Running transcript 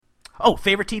Oh,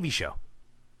 favorite TV show?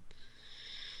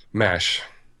 MASH.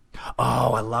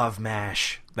 Oh, I love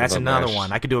MASH. That's love another MASH.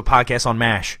 one. I could do a podcast on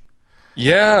MASH.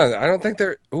 Yeah, I don't think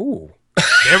they're... Ooh.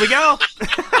 There we go.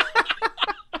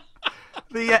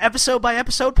 The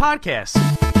episode-by-episode podcast.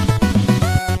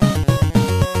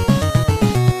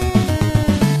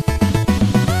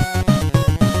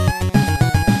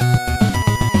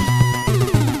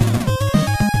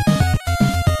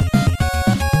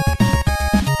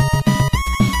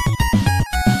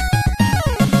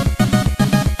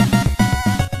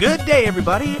 Good day,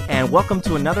 everybody, and welcome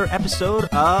to another episode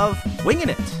of Winging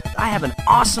It. I have an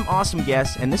awesome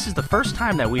guest, and this is the first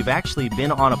time that we've actually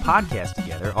been on a podcast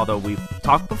together, although we've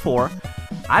talked before.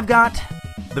 I've got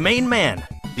the main man,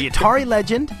 the Atari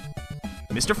legend,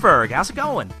 Mr. Ferg. How's it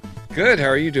going? Good. How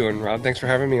are you doing, Rob? Thanks for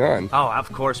having me on. Oh,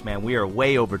 of course, man. We are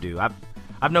way overdue.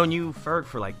 I've known you, Ferg,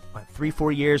 for like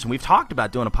 3-4 years, and we've talked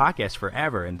about doing a podcast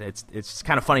forever, and it's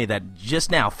kind of funny that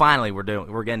just now, finally,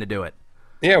 we're getting to do it.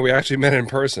 Yeah, we actually met in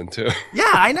person, too.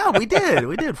 Yeah, I know. We did.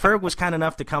 Ferg was kind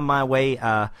enough to come my way.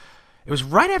 It was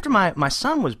right after my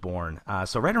son was born,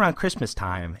 so right around Christmas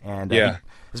time. And yeah.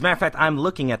 As a matter of fact, I'm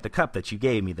looking at the cup that you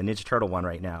gave me, the Ninja Turtle one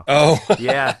right now. Oh.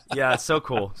 Yeah, it's so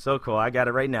cool. So cool. I got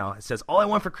it right now. It says, all I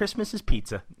want for Christmas is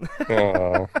pizza.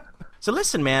 Oh. So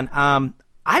listen, man,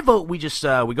 I vote we just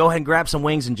we go ahead and grab some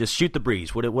wings and just shoot the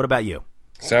breeze. What about you?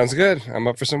 Sounds good. I'm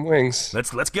up for some wings.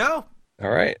 Let's go.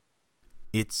 All right.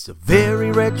 It's a very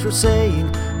retro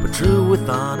saying, but true with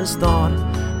honest thought,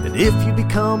 that if you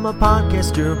become a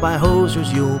podcaster by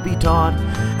hosers, you'll be taught.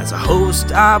 As a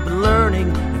host, I've been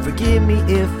learning, and forgive me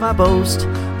if I boast,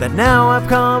 that now I've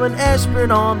come an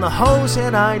expert on the host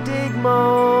that I dig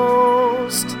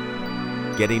most.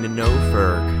 Getting to know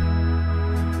Ferg.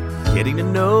 Getting to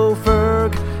know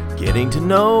Ferg. Getting to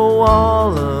know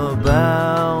all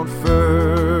about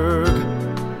Ferg.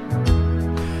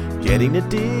 Getting to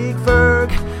dig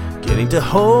Ferg, getting to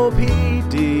hope he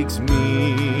digs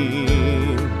me.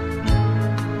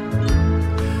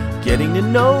 Getting to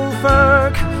know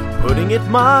Ferg, putting it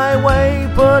my way,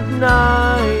 but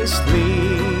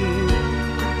nicely.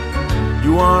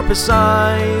 You are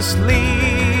precisely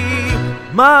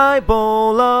my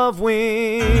bowl of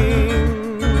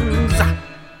wings.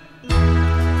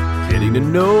 Getting to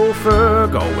know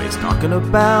Ferg, always talking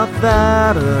about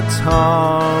that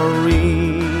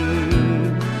Atari.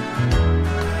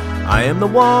 I Am the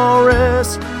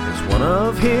Walrus is one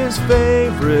of his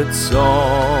favorite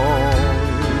songs.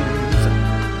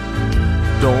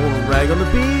 Don't rag on the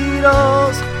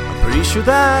Beatles, I'm pretty sure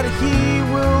that he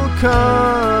will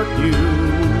cut you.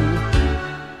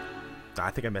 I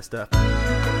think I messed up.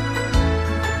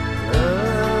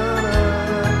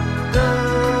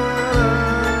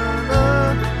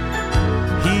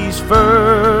 He's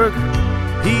Ferg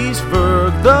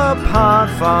the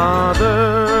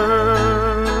Podfather.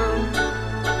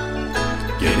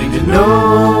 Getting to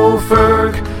know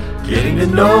Ferg, getting to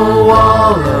know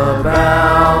all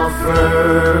about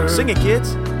Ferg. Sing it,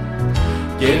 kids.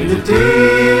 Getting to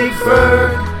dig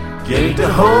Ferg, getting to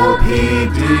hope he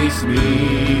digs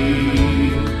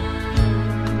me.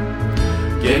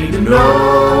 Getting to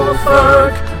know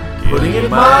Ferg, putting it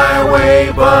my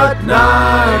way but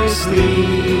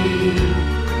nicely.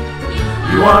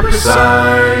 You are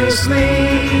precisely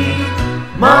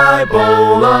my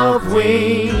bowl of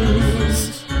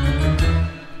wings.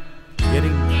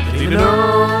 Getting to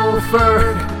know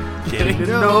Ferg, getting to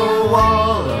know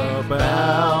all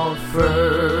about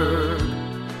Ferg.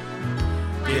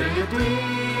 Getting to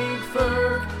dig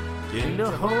Ferg, getting to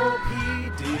hope he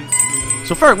digs me.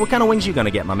 So, Ferg, what kind of wings you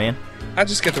gonna get, my man? I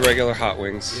just get the regular hot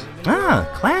wings. Ah,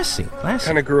 classy.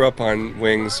 Kind of grew up on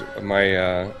wings.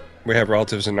 We have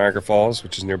relatives in Niagara Falls,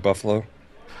 which is near Buffalo.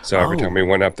 So every time we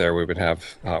went up there, we would have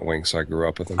hot wings, so I grew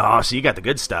up with them. Oh, so you got the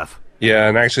good stuff. Yeah,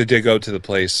 and I actually did go to the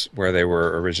place where they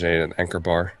were originated, an Anchor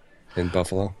Bar in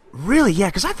Buffalo. Really? Yeah,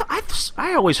 because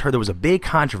I always heard there was a big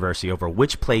controversy over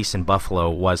which place in Buffalo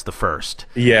was the first.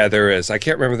 Yeah, there is. I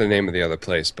can't remember the name of the other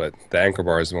place, but the Anchor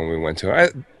Bar is the one we went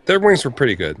to. Their wings were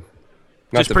pretty good.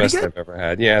 Not Just the pretty best good? I've ever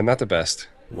had. Yeah, not the best.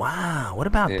 Wow, what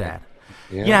about that?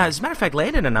 Yeah. Yeah, as a matter of fact,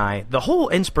 Landon and I, the whole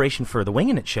inspiration for the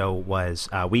Winging It show was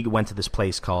we went to this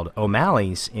place called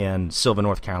O'Malley's in Sylva,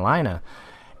 North Carolina.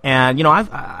 And, you know,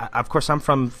 of course, I'm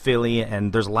from Philly,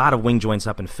 and there's a lot of wing joints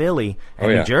up in Philly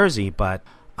and New Jersey, but,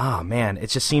 oh, man,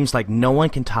 it just seems like no one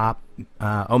can top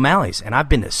O'Malley's. And I've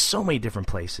been to so many different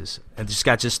places. And it's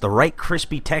got just the right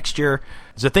crispy texture.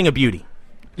 It's a thing of beauty.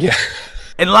 Yeah.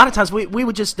 And a lot of times we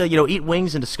would just eat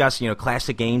wings and discuss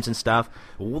classic games and stuff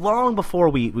long before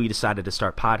we decided to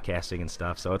start podcasting and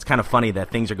stuff. So it's kind of funny that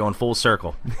things are going full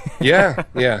circle. Yeah.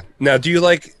 Now, do you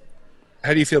like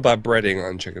How do you feel about breading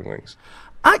on chicken wings?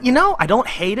 I don't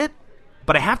hate it,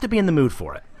 but I have to be in the mood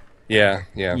for it. Yeah.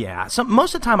 Yeah, so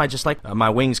most of the time I just like my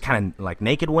wings kind of like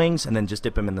naked wings and then just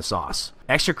dip them in the sauce.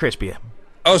 Extra crispy.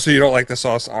 Oh, so you don't like the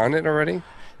sauce on it already?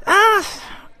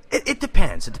 It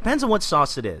depends. It depends on what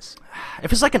sauce it is.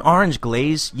 If it's like an orange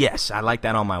glaze, yes, I like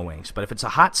that on my wings. But if it's a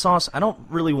hot sauce, I don't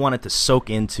really want it to soak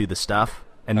into the stuff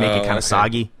and make it kind of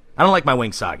soggy. I don't like my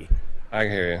wings soggy. I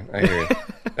hear you.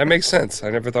 That makes sense. I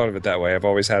never thought of it that way. I've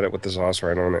always had it with the sauce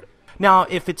right on it. Now,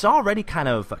 if it's already kind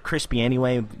of crispy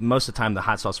anyway, most of the time the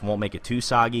hot sauce won't make it too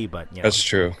soggy, but, you know. That's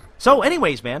true. So,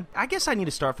 anyways, man, I guess I need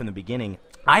to start from the beginning.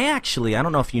 I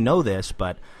don't know if you know this,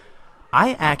 but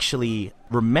I actually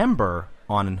remember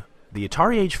on the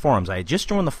Atari Age forums, I had just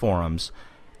joined the forums.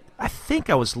 I think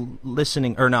I was I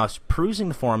was perusing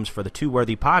the forums for the Two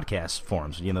Worthy Podcast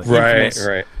forums. You know,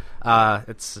 right.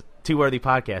 It's Two Worthy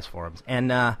Podcast forums.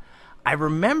 And I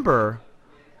remember...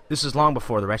 This is long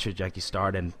before the Retro Junkie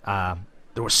started, and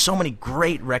there were so many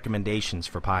great recommendations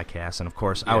for podcasts, and of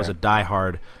course, I was a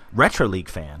diehard Retro League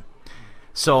fan.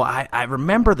 So I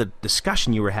remember the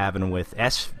discussion you were having with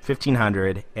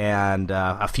S1500 and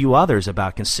a few others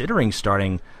about considering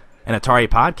starting an Atari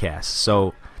podcast.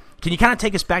 So can you kind of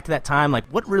take us back to that time? Like,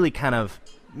 what really kind of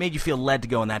made you feel led to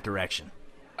go in that direction?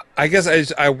 I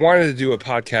guess I wanted to do a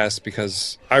podcast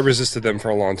because I resisted them for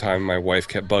a long time. My wife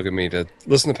kept bugging me to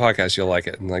listen to podcasts, you'll like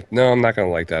it. And like, no, I'm not going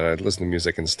to like that. I'd listen to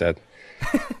music instead.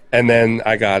 And then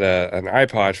I got an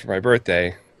iPod for my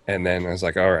birthday, and then I was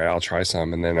like, all right, I'll try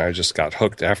some. And then I just got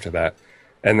hooked after that.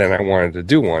 And then I wanted to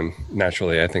do one.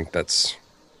 Naturally, I think that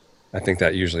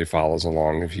usually follows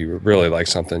along. If you really like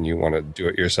something, you want to do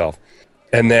it yourself.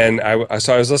 And then I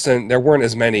was listening. There weren't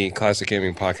as many classic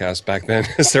gaming podcasts back then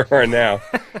as there are now.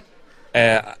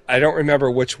 I don't remember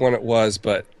which one it was,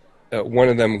 but one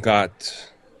of them got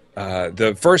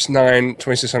the first 9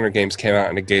 2600 games came out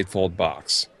in a gatefold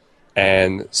box.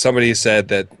 And somebody said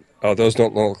that, oh, those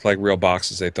don't look like real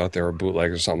boxes. They thought they were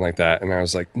bootlegs or something like that. And I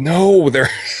was like, no, they're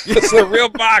real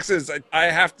boxes. I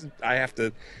have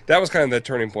to. That was kind of the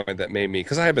turning point that made me,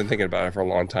 because I had been thinking about it for a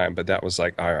long time, but that was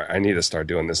like, all right, I need to start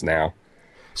doing this now.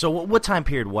 So what time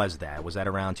period was that? Was that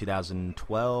around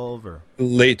 2012 or?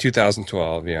 Late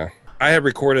 2012, yeah. I had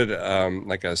recorded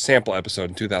like a sample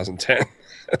episode in 2010.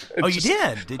 Oh, you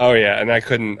did? Oh, yeah, and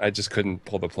I just couldn't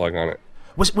pull the plug on it.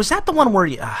 Was that the one where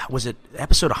was it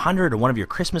episode 100 or one of your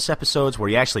Christmas episodes where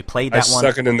you actually played that one? I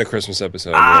stuck it in the Christmas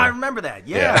episode. I remember that.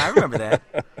 Yeah, I remember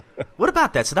that. What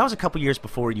about that? So that was a couple years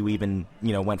before you even,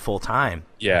 went full time.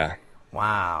 Yeah.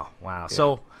 Wow. Yeah.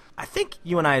 So I think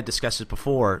you and I had discussed this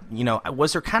before.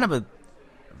 Was there kind of a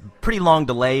pretty long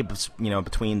delay,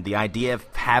 between the idea of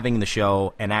having the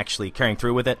show and actually carrying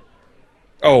through with it?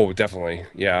 Oh, definitely.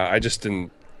 Yeah, I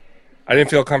didn't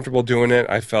feel comfortable doing it.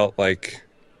 I felt like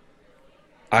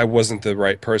I wasn't the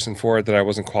right person for it, that I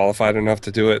wasn't qualified enough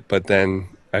to do it. But then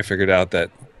I figured out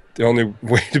that the only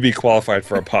way to be qualified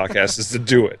for a podcast is to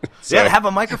do it. So, yeah, have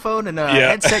a microphone and a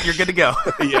headset, you're good to go.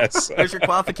 Yes. There's your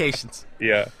qualifications.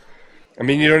 Yeah. I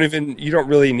mean, you don't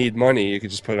really need money. You could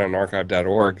just put it on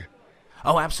archive.org.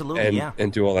 Oh, absolutely,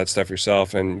 and do all that stuff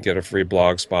yourself and get a free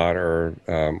blog spot or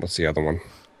what's the other one?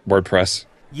 WordPress.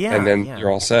 Yeah. And then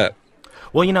you're all set.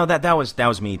 Well, that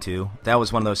was me too. That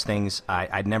was one of those things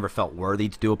I'd never felt worthy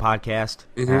to do a podcast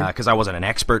because I wasn't an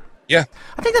expert. Yeah.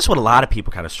 I think that's what a lot of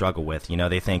people kind of struggle with.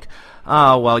 They think,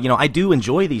 oh, well, I do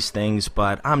enjoy these things,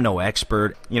 but I'm no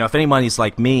expert. If anybody's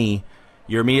like me,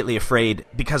 you're immediately afraid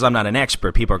because I'm not an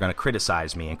expert, people are going to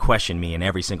criticize me and question me in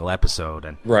every single episode.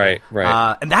 And Right.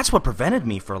 And that's what prevented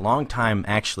me for a long time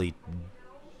actually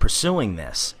pursuing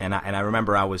this. And I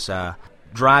remember I was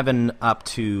driving up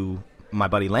to my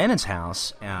buddy Lannon's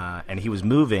house, and he was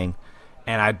moving,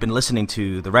 and I'd been listening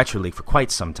to the Retro League for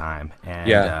quite some time,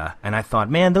 and and I thought,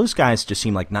 man, those guys just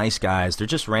seem like nice guys. They're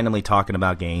just randomly talking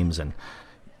about games, and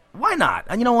why not?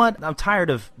 And you know what? I'm tired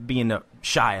of being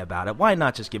shy about it. Why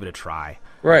not just give it a try?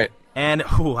 Right. And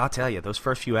I'll tell you, those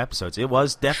first few episodes, it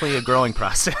was definitely a growing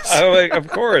process. Of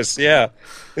course, yeah,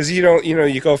 because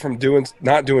you go from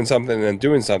not doing something and then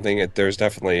doing something. There's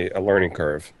definitely a learning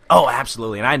curve. Oh,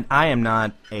 absolutely, and I am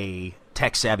not a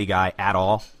tech savvy guy at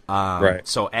all. Right.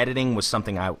 So editing was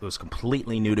something was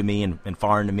completely new to me and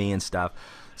foreign to me and stuff.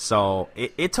 So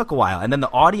it took a while, and then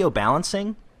the audio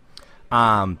balancing,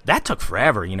 that took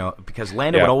forever. Because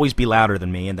Landon would always be louder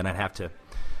than me, and then I'd have to.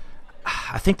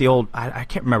 I think I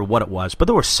can't remember what it was, but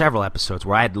there were several episodes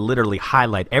where I had to literally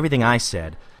highlight everything I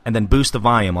said and then boost the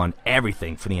volume on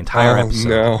everything for the entire episode.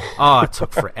 No. Oh, it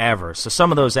took forever. So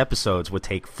some of those episodes would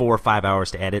take 4 or 5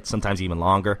 hours to edit, sometimes even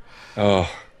longer. Oh.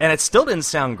 And it still didn't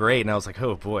sound great, and I was like,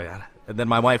 oh, boy. And then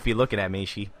my wife be looking at me.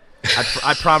 She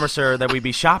I'd promise her that we'd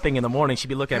be shopping in the morning. She'd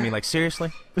be looking at me like,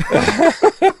 seriously?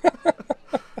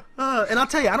 And I'll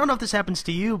tell you, I don't know if this happens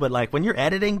to you, but like when you're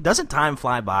editing, doesn't time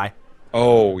fly by?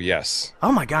 Oh, yes.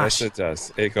 Oh, my gosh. Yes, it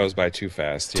does. It goes by too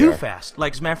fast. Too fast.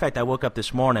 Like, as a matter of fact, I woke up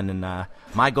this morning, and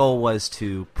my goal was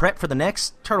to prep for the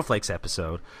next Turtle Flakes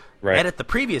episode, edit the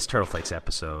previous Turtle Flakes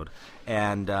episode,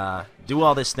 and do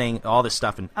all this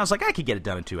stuff. And I was like, I could get it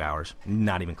done in 2 hours.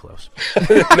 Not even close.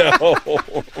 No.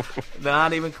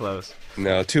 Not even close.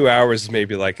 No, 2 hours is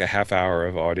maybe like a half hour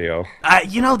of audio.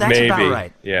 That's maybe. about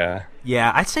right. Yeah.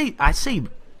 Yeah, I'd say,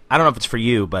 I don't know if it's for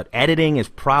you, but editing is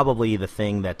probably the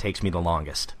thing that takes me the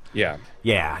longest. Yeah.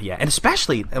 Yeah. And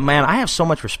especially, man, I have so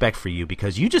much respect for you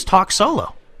because you just talk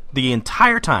solo the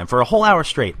entire time for a whole hour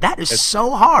straight. That is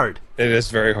so hard. It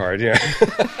is very hard, yeah.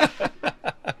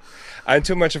 I'm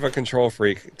too much of a control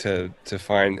freak to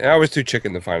find. I was too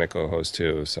chicken to find a co-host,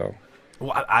 too, so.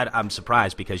 Well, I'm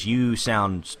surprised because you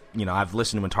sound, I've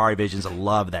listened to Atari Visions. I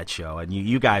love that show, and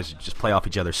you guys just play off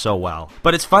each other so well.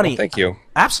 But it's funny. Well, thank you.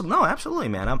 Absolutely,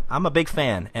 man. I'm a big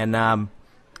fan, and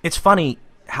it's funny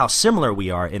how similar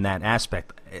we are in that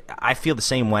aspect. I feel the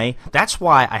same way. That's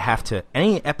why I have to,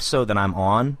 any episode that I'm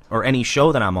on or any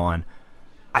show that I'm on,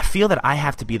 I feel that I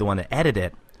have to be the one to edit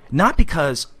it, not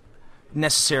because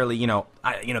necessarily,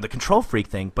 the control freak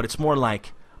thing, but it's more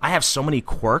like, I have so many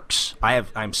quirks.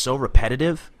 I'm so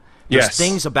repetitive. There's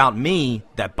things about me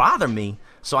that bother me,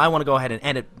 so I want to go ahead and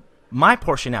edit my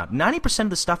portion out. 90% of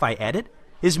the stuff I edit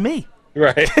is me.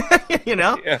 Right.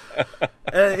 Yeah.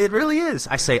 It really is.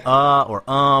 I say or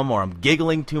I'm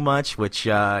giggling too much, which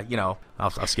I'll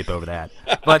skip over that.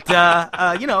 But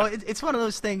it's one of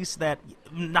those things that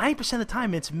 90% of the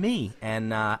time it's me,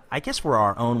 and I guess we're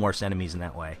our own worst enemies in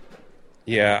that way.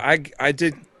 Yeah, I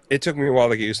did. It took me a while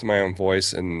to get used to my own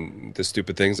voice and the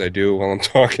stupid things I do while I'm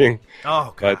talking.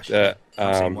 Oh gosh, but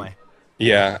same way.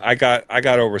 Yeah, I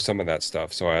got over some of that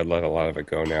stuff, so I let a lot of it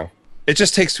go now. It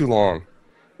just takes too long.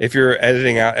 If you're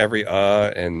editing out every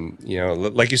and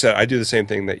like you said, I do the same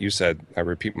thing that you said. I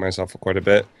repeat myself quite a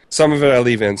bit. Some of it I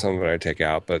leave in, some of it I take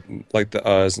out. But like the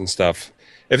and stuff,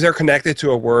 if they're connected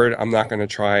to a word, I'm not going to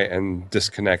try and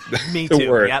disconnect the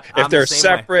word. Yep, if they're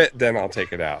separate, then I'll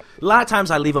take it out. A lot of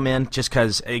times I leave them in just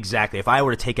because, exactly, if I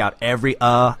were to take out every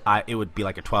it would be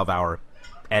like a 12-hour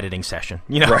editing session.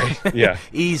 Right, yeah.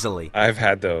 Easily. I've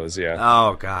had those, yeah.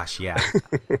 Oh, gosh, yeah.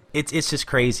 It's just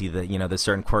crazy that, there's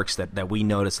certain quirks that we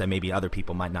notice that maybe other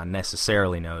people might not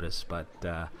necessarily notice. But,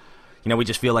 we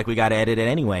just feel like we got to edit it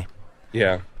anyway.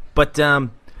 Yeah. But,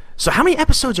 so how many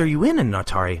episodes are you in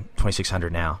Atari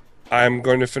 2600 now? I'm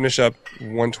going to finish up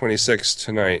 126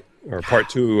 tonight, or part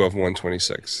 2 of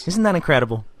 126. Isn't that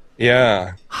incredible? Yeah.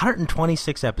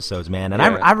 126 episodes, man. And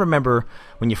I remember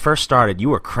when you first started, you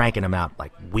were cranking them out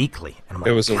like weekly. And I'm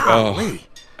like, it was golly,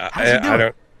 how'd you do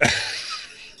it?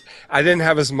 I didn't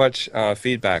have as much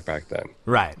feedback back then.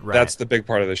 Right. That's the big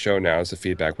part of the show now is the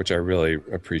feedback, which I really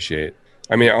appreciate.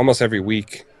 I mean, almost every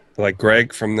week, like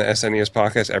Greg from the SNES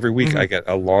podcast, every week I get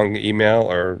a long email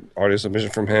or audio submission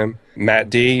from him. Matt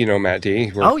D, Matt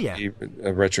D. Oh, yeah.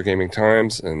 Retro Gaming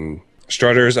Times, and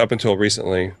Strutters up until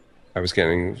recently, I was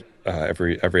getting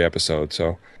every episode.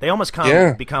 So they almost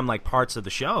become like parts of the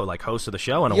show, like hosts of the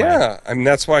show in a way. Yeah, I mean,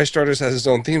 that's why Strutters has his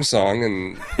own theme song,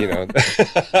 and,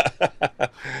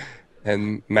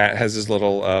 and Matt has his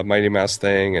little Mighty Mouse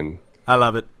thing, and I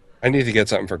love it. I need to get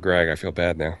something for Greg. I feel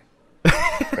bad now.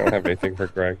 I don't have anything for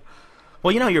Greg.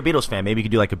 Well, you're a Beatles fan. Maybe you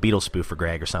could do like a Beatles spoof for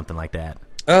Greg or something like that.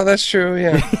 Oh, that's true.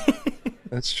 Yeah,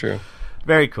 that's true.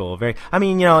 Very cool. I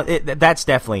mean, that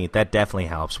definitely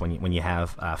helps when you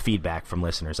have feedback from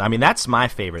listeners. I mean, that's my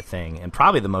favorite thing, and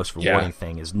probably the most rewarding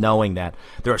thing is knowing that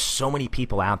there are so many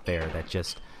people out there that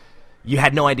just you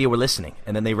had no idea were listening,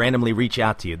 and then they randomly reach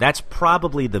out to you. That's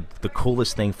probably the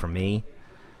coolest thing for me.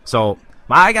 So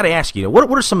I got to ask you,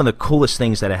 what are some of the coolest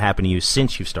things that have happened to you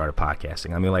since you started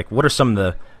podcasting? I mean, like, what are some of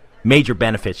the major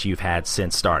benefits you've had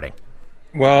since starting?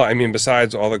 Well, I mean,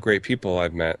 besides all the great people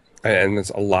I've met, and it's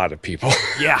a lot of people.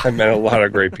 Yeah. I met a lot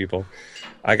of great people.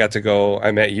 I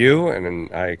met you, and then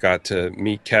I got to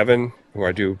meet Kevin, who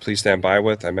I do Please Stand By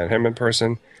with. I met him in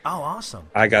person. Oh, awesome.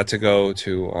 I got to go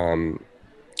to,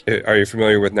 are you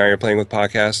familiar with Now You're Playing With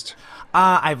podcast?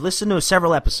 I've listened to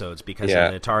several episodes because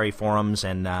of the Atari forums,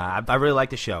 and I really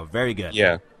like the show. Very good.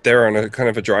 Yeah. They're on a kind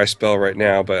of a dry spell right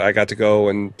now, but I got to go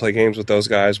and play games with those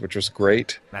guys, which was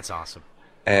great. That's awesome.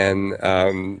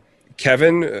 And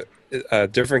Kevin,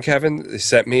 different Kevin,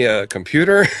 sent me a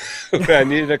computer. I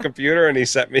needed a computer, and he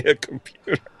sent me a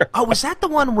computer. Oh, was that the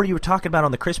one where you were talking about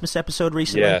on the Christmas episode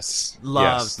recently? Yes.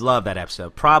 Love that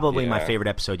episode. Probably my favorite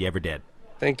episode you ever did.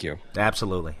 Thank you.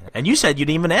 Absolutely. And you said you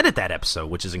didn't even edit that episode,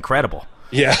 which is incredible.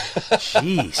 Yeah.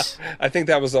 Jeez. I think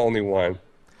that was the only one.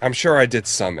 I'm sure I did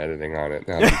some editing on it.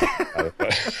 Now that I think about it,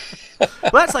 but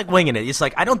Well, that's like winging it. It's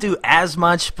like I don't do as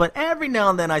much, but every now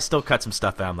and then I still cut some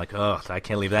stuff out. I'm like, oh, I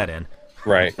can't leave that in.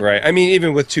 Right. I mean,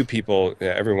 even with two people,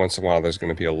 every once in a while there's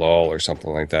going to be a lull or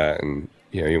something like that, and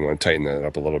you want to tighten it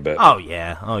up a little bit. Oh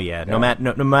yeah. No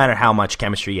matter how much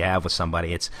chemistry you have with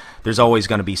somebody, there's always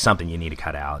going to be something you need to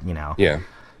cut out. Yeah.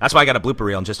 That's why I got a blooper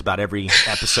reel in just about every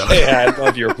episode. Yeah, I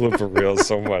love your blooper reels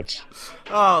so much.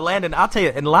 Oh, Landon, I'll tell you,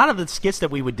 in a lot of the skits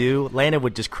that we would do, Landon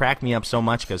would just crack me up so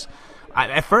much because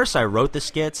at first I wrote the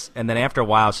skits, and then after a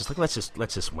while, it's just like let's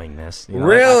just wing this.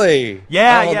 Really?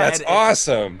 Yeah. That's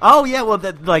awesome. Oh yeah, well,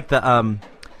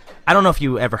 I don't know if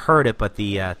you ever heard it, but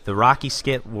the Rocky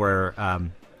skit where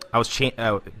I was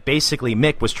basically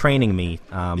Mick was training me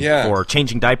for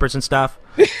changing diapers and stuff.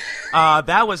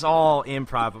 That was all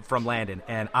improv from Landon,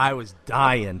 and I was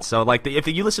dying. So if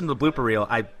you listen to the blooper reel,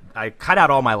 I cut out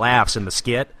all my laughs in the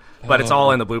skit, but it's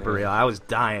all in the blooper reel. I was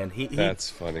dying. That's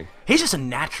funny. He's just a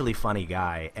naturally funny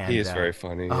guy. And, he is very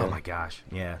funny. Oh my gosh,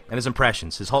 yeah. And his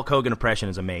impressions, his Hulk Hogan impression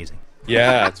is amazing.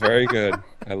 Yeah, it's very good.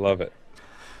 I love it.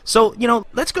 So,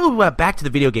 let's go back to the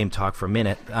video game talk for a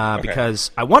minute,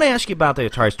 because I want to ask you about the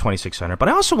Atari 2600, but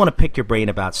I also want to pick your brain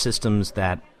about systems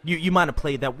that you might have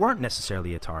played that weren't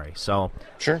necessarily Atari. So,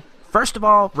 sure. First of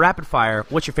all, rapid fire,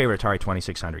 what's your favorite Atari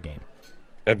 2600 game?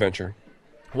 Adventure.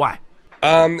 Why?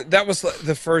 That was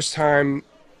the first time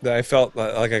that I felt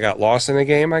like I got lost in a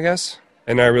game, I guess,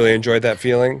 and I really enjoyed that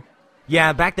feeling.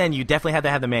 Yeah, back then you definitely had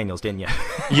to have the manuals, didn't you?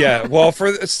 Yeah, well,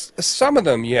 for some of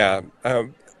them, yeah.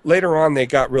 Later on, they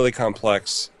got really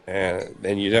complex, and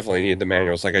you definitely need the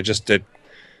manuals. Like I just did,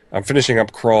 I'm finishing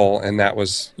up Crawl, and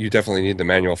you definitely need the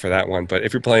manual for that one. But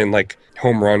if you're playing like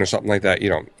Home Run or something like that, you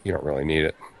don't really need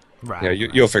it. Right.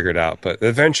 You'll figure it out. But the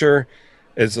Adventure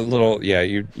is a little,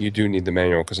 you do need the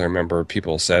manual because I remember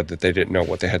people said that they didn't know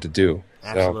what they had to do.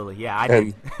 Absolutely, yeah, I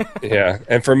did. Yeah,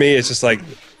 and for me, it's just like,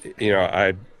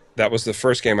 that was the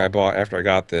first game I bought after I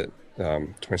got the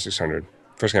 2600.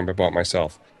 First game I bought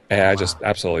myself. And I just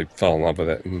absolutely fell in love with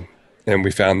it. And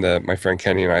we found my friend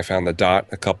Kenny and I found the DOT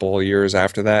a couple of years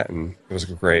after that, and it was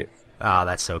great. Oh,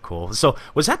 that's so cool. So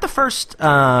was that the first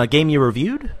game you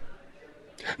reviewed?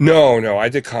 No, I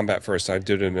did Combat first. I'm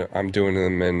doing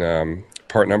them in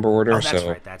part number order.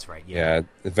 Oh, that's right. Yeah,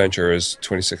 Adventure is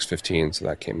 2615, so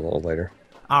that came a little later.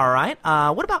 All right.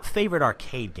 What about favorite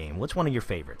arcade game? What's one of your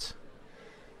favorites?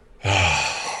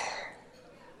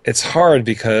 It's hard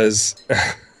because...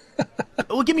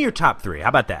 Well, give me your top three. How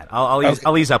about that?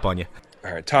 I'll ease up on you.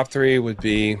 All right, top three would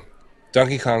be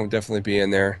Donkey Kong would definitely be in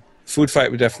there. Food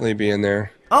Fight would definitely be in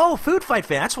there. Oh, Food Fight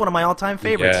fan. That's one of my all-time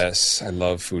favorites. Yes, I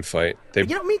love Food Fight.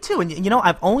 Me too. And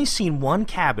I've only seen one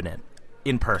cabinet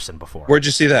in person before. Where'd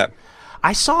you see that?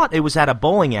 I saw it. It was at a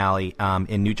bowling alley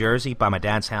in New Jersey by my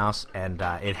dad's house, and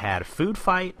it had Food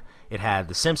Fight. It had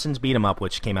The Simpsons Beat 'Em Up,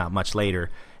 which came out much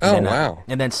later. Wow.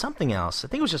 And then something else. I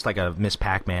think it was just like a Miss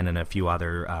Pac-Man and a few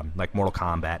other, like Mortal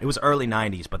Kombat. It was early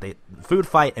 90s, but Food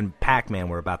Fight and Pac-Man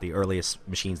were about the earliest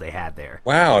machines they had there.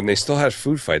 Wow, and they still had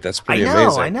Food Fight. That's pretty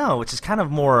amazing. I know, which is kind of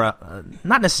more,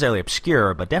 not necessarily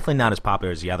obscure, but definitely not as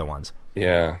popular as the other ones.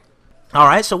 Yeah. All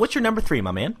right, so what's your number three,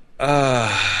 my man?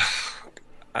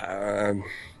 I'd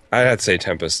say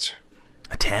Tempest.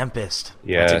 A Tempest.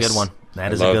 Yes. That's a good one.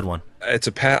 That is a good one. It's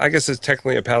I guess it's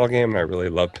technically a paddle game, and I really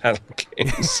love paddle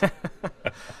games.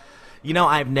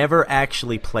 I've never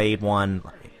actually played one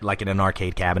like in an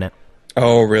arcade cabinet.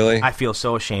 Oh, really? I feel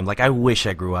so ashamed. Like, I wish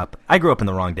I grew up. I grew up in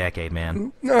the wrong decade,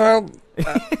 man. No,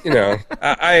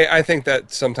 I think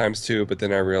that sometimes too, but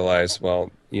then I realize,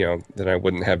 that I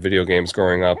wouldn't have video games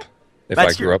growing up if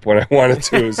I grew up when I wanted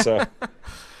to, so...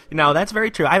 No, that's very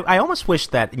true. I almost wish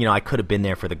that, I could have been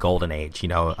there for the golden age,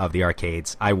 of the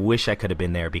arcades. I wish I could have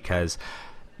been there because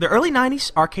the early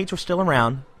 90s arcades were still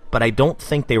around, but I don't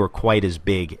think they were quite as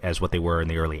big as what they were in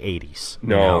the early 80s.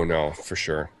 No, for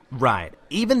sure. Right.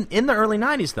 Even in the early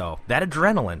 90s, though, that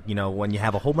adrenaline, when you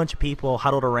have a whole bunch of people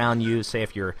huddled around you, say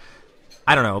if you're,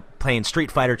 I don't know, playing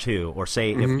Street Fighter 2, or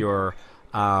say if you're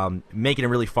making it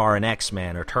really far in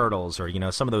X-Men or Turtles or,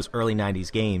 some of those early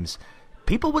 90s games,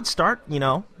 people would start,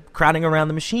 crowding around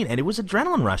the machine, and it was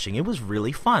adrenaline rushing. It was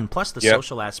really fun. Plus the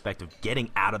social aspect of getting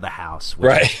out of the house,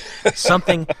 which is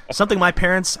something my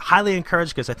parents highly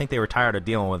encouraged because I think they were tired of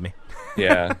dealing with me.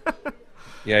 Yeah,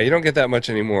 you don't get that much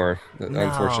anymore,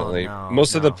 unfortunately.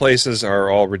 Most of the places are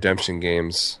all redemption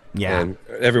games. Yeah, and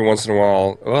every once in a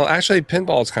while, well, actually,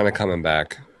 pinball's kind of coming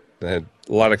back. A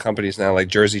lot of companies now, like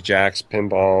Jersey Jack's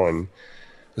Pinball, and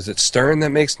is it Stern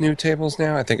that makes new tables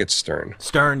now? I think it's Stern.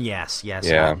 Stern, yes.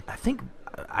 Yeah. I think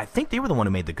I think they were the one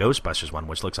who made the Ghostbusters one,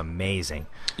 which looks amazing.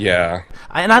 Yeah.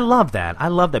 And I love that. I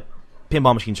love that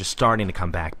pinball machines are starting to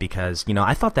come back because,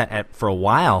 I thought that for a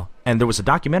while, and there was a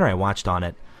documentary I watched on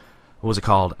it. What was it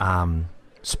called?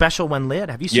 Special When Lit.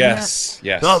 Have you seen that?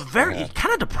 Yes. Oh,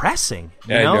 kind of depressing.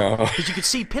 I know. Because you could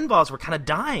see pinballs were kind of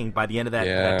dying by the end of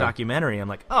that documentary. I'm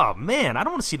like, oh, man, I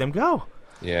don't want to see them go.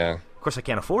 Yeah. Of course, I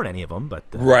can't afford any of them, but...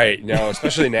 Right. No,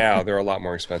 especially now. They're a lot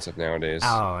more expensive nowadays.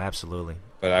 Oh, absolutely.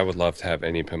 But I would love to have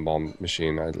any pinball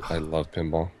machine. I love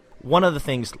pinball. One of the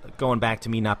things, going back to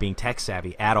me not being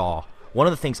tech-savvy at all, one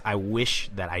of the things I wish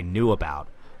that I knew about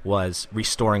was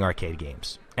restoring arcade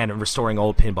games and restoring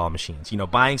old pinball machines.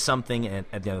 Buying something and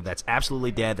that's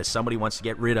absolutely dead that somebody wants to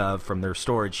get rid of from their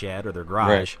storage shed or their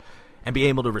garage, and be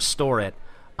able to restore it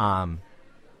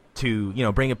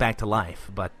to bring it back to life.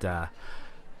 But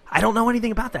I don't know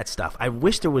anything about that stuff. I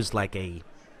wish there was like a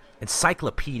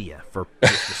encyclopedia for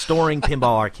restoring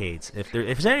pinball arcades. If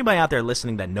there's anybody out there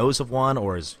listening that knows of one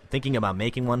or is thinking about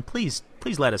making one, please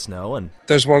let us know. And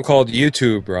there's one called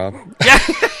YouTube, Rob. Yeah.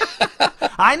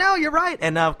 I know, you're right.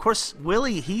 And of course,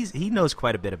 Willie, he knows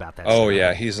quite a bit about that. Oh,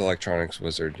 yeah, he's an electronics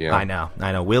wizard. Yeah, I know.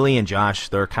 Willie and Josh,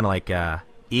 they're kind of like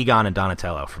Egon and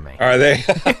Donatello for me. Are they?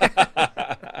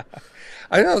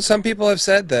 I know some people have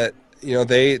said that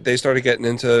they started getting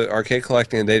into arcade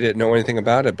collecting and they didn't know anything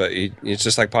about it, but it's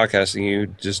just like podcasting. You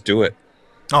just do it.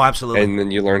 Oh, absolutely. And then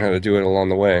you learn how to do it along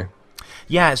the way.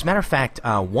 Yeah, as a matter of fact,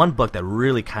 one book that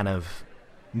really kind of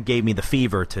gave me the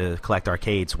fever to collect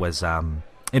arcades was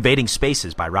Invading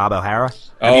Spaces by Rob O'Hara.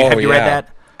 Have you read that?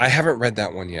 I haven't read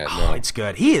that one yet. Oh, no. It's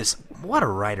good. What a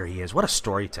writer he is. What a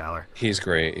storyteller. He's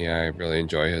great. Yeah, I really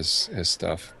enjoy his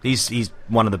stuff. He's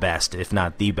one of the best, if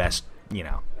not the best,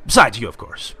 Besides you, of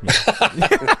course.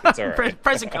 That's all right.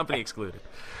 Present company excluded.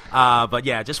 But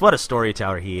yeah, just what a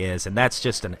storyteller he is, and that's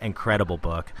just an incredible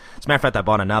book. As a matter of fact, I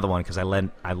bought another one because I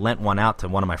lent one out to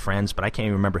one of my friends, but I can't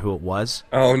even remember who it was.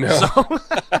 Oh, no. So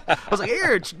I was like,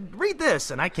 here, read this,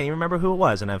 and I can't even remember who it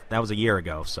was, and that was a year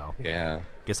ago, so. Yeah.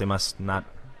 Guess they must not,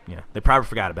 they probably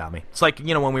forgot about me. It's like,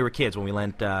 when we were kids, when we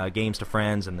lent games to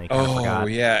friends, and they kind of forgot. Oh,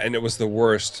 yeah, and it was the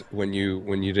worst when you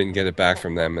didn't get it back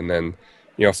from them, and then...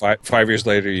 5 years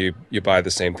later, you buy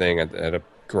the same thing at a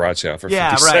garage sale for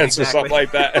 50 cents or something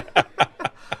like that.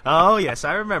 Oh, yes,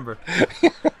 I remember.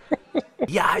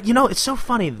 Yeah, it's so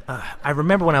funny. I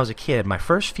remember when I was a kid, my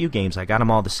first few games, I got them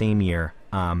all the same year,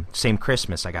 same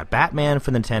Christmas. I got Batman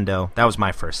for Nintendo. That was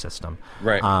my first system.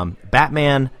 Right.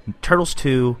 Batman, Turtles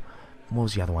 2. What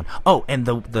was the other one? Oh, and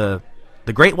the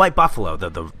Great White Buffalo.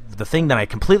 The thing that I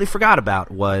completely forgot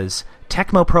about was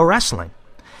Tecmo Pro Wrestling.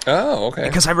 Oh, okay.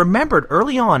 Because I remembered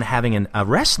early on having a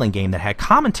wrestling game that had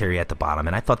commentary at the bottom,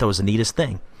 and I thought that was the neatest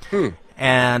thing.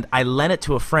 And I lent it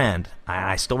to a friend.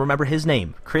 I still remember his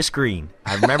name, Chris Green.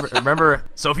 I remember.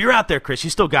 So if you're out there, Chris,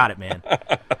 you still got it, man.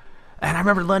 And I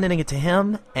remember lending it to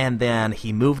him, and then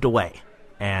he moved away,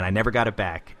 and I never got it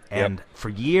back. And for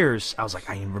years, I was like,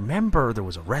 I remember there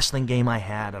was a wrestling game I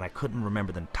had, and I couldn't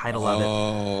remember the title of it.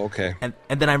 Oh, okay. And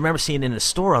then I remember seeing it in a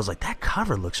store. I was like, that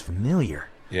cover looks familiar.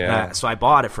 Yeah. So I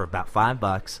bought it for about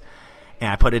 $5,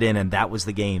 and I put it in, and that was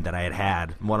the game that I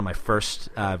had. One of my first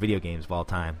video games of all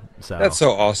time. So that's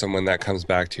so awesome when that comes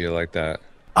back to you like that.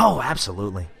 Oh,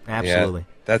 absolutely, absolutely.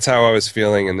 Yeah, that's how I was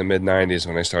feeling in the mid '90s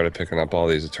when I started picking up all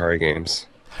these Atari games.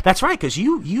 That's right, because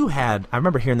you had. I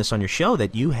remember hearing this on your show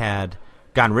that you had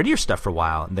gotten rid of your stuff for a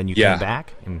while, and then you came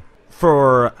back. And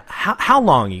for how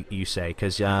long you say?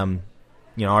 Because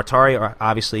Atari are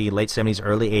obviously late '70s,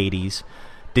 early '80s.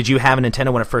 Did you have a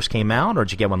Nintendo when it first came out, or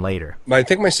did you get one later? I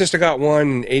think my sister got one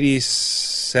in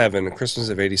 '87, Christmas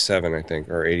of '87, I think,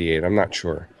 or '88. I'm not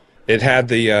sure. It had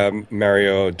the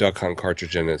Mario Duck Hunt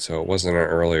cartridge in it, so it wasn't an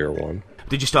earlier one.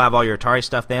 Did you still have all your Atari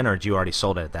stuff then, or did you already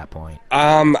sold it at that point?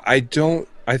 I don't.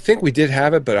 I think we did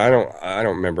have it, but I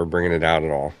don't remember bringing it out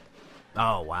at all.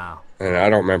 Oh, wow. And I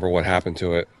don't remember what happened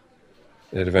to it.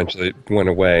 It eventually went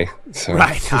away. So.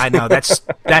 Right, I know. That's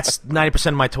 90%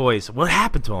 of my toys. What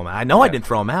happened to them? I know I didn't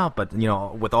throw them out, but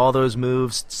with all those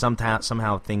moves,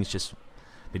 somehow things just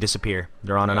they disappear.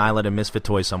 They're on an island of misfit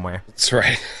toys somewhere. That's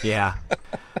right. Yeah.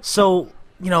 So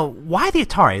why the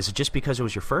Atari? Is it just because it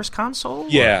was your first console?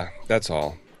 Yeah, that's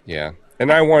all. Yeah,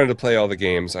 and I wanted to play all the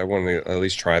games. I wanted to at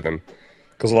least try them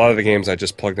because a lot of the games I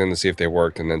just plugged in to see if they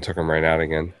worked and then took them right out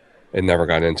again and never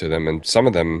got into them. And some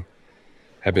of them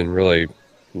have been really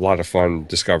a lot of fun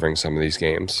discovering some of these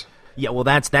games. Yeah, well,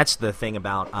 that's the thing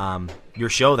about your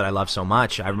show that I love so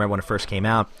much. I remember when it first came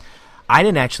out, I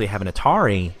didn't actually have an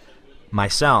Atari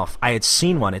myself. I had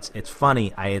seen one. It's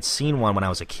funny. I had seen one when I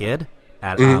was a kid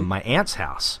at my aunt's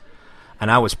house, and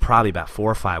I was probably about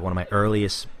 4 or 5, one of my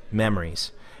earliest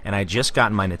memories. And I had just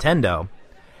gotten my Nintendo,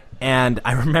 And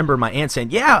I remember my aunt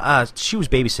saying, yeah, she was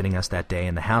babysitting us that day,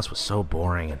 and the house was so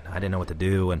boring, and I didn't know what to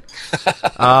do. And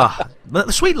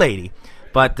the sweet lady.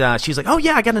 But she's like, oh,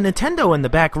 yeah, I got a Nintendo in the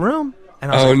back room.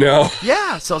 And I was like, no.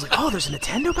 Yeah. So I was like, oh, there's a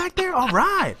Nintendo back there? All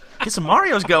right. Get some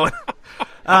Marios going.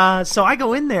 So I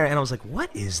go in there, and I was like,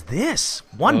 what is this?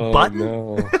 One button?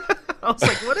 No. I was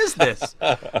like, what is this?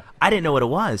 I didn't know what it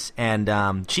was. And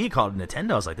she called it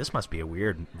Nintendo. I was like, this must be a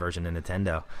weird version of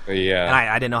Nintendo. Yeah. And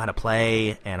I didn't know how to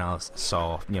play. And I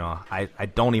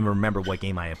don't even remember what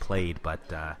game I had played. But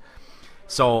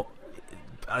so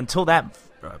until that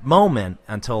moment,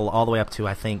 until all the way up to,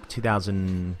 I think,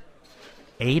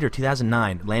 2008 or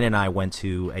 2009, Landon and I went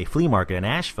to a flea market in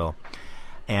Asheville.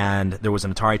 And there was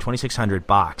an Atari 2600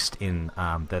 boxed in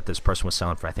that this person was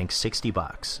selling for, I think,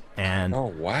 $60. And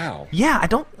oh, wow. Yeah, I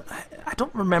don't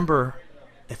remember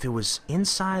if it was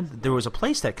inside. There was a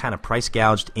place that kind of price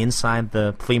gouged inside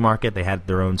the flea market. They had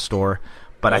their own store,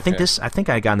 but okay. I think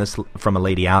I got this from a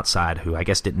lady outside who I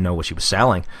guess didn't know what she was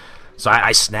selling. So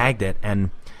I snagged it, and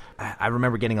I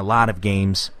remember getting a lot of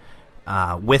games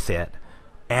with it,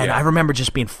 and yeah. I remember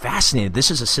just being fascinated.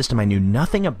 This is a system I knew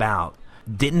nothing about.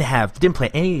 Didn't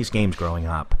play any of these games growing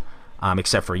up,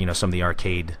 except for some of the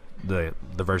arcade, the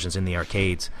versions in the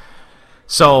arcades.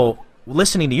 So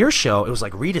listening to your show, it was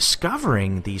like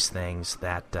rediscovering these things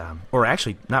that, or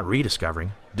actually not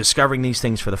rediscovering, discovering these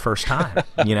things for the first time.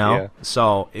 Yeah.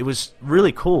 So it was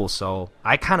really cool. So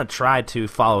I kind of tried to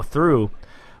follow through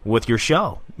with your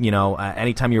show.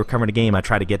 Anytime you were covering a game, I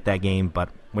tried to get that game, but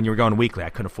when you were going weekly,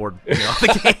 I couldn't afford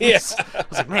the games. Yeah. I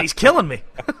was like, man, he's killing me.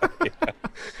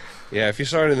 Yeah, if you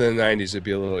started in the 90s, it'd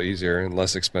be a little easier and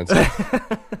less expensive.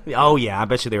 Oh, yeah, I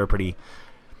bet you they were pretty...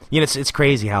 it's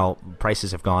crazy how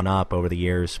prices have gone up over the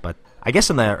years, but I guess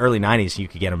in the early 90s, you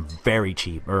could get them very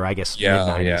cheap, or I guess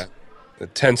mid-90s. Yeah, the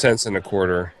 10 cents and a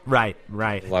quarter. Right.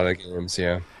 A lot of games,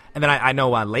 yeah. And then I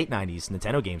know late 90s,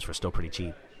 Nintendo games were still pretty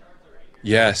cheap.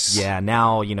 Yes. Yeah,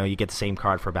 now, you get the same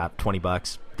card for about $20,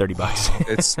 $30.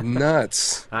 It's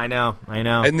nuts. I know.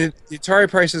 And the Atari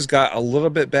prices got a little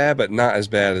bit bad, but not as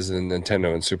bad as the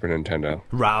Nintendo and Super Nintendo.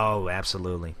 Oh,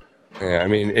 absolutely. Yeah, I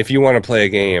mean, if you want to play a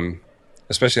game,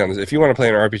 especially on this, if you want to play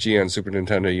an RPG on Super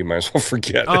Nintendo, you might as well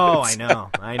forget it. Oh,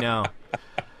 I know.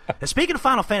 And speaking of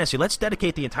Final Fantasy, let's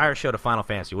dedicate the entire show to Final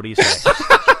Fantasy. What do you say?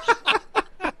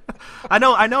 I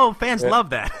know fans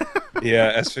love that.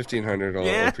 Yeah, S1500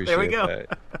 will appreciate there we go.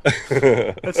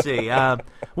 that. Let's see.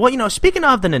 Well, speaking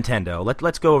of the Nintendo,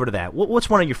 let's go over to that. What's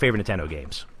one of your favorite Nintendo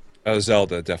games? Oh,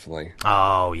 Zelda, definitely.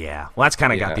 Oh, yeah. Well, that's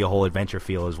kind of got the whole adventure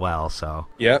feel as well, so.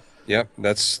 Yep.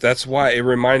 That's why it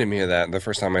reminded me of that. The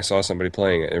first time I saw somebody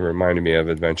playing it, it reminded me of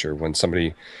adventure. When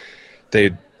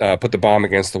they put the bomb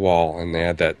against the wall, and they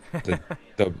had that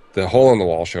the hole in the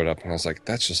wall showed up, and I was like,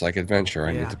 that's just like adventure.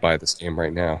 I need to buy this game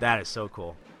right now. That is so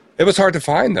cool. It was hard to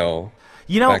find, though.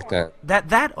 Back then.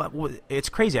 that it's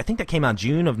crazy. I think that came out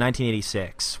June of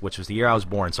 1986, which was the year I was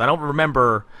born. So I don't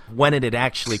remember when it had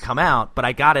actually come out, but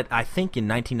I got it, I think, in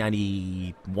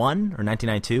 1991 or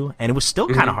 1992, and it was still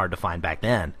kind of hard to find back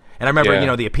then. And I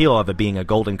remember, the appeal of it being a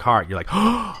golden cart. You're like,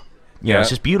 oh, it's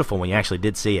just beautiful when you actually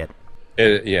did see it.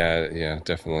 Yeah,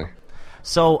 definitely.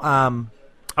 So,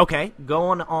 okay,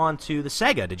 going on to the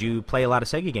Sega. Did you play a lot of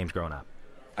Sega games growing up?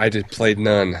 I played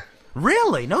none.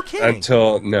 Really? No kidding.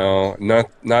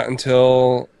 Not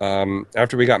until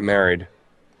after we got married.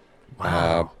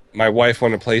 Wow. My wife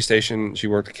won a PlayStation. She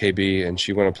worked at KB, and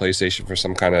she won a PlayStation for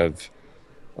some kind of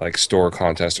like store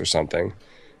contest or something.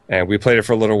 And we played it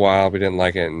for a little while. We didn't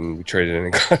like it, and we traded it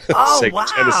and got a Sega wow!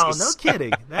 Genesis. No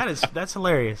kidding. That's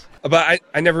hilarious. But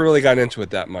I never really got into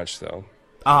it that much, though.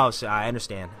 Oh, so I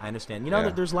understand. Yeah.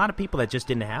 There's a lot of people that just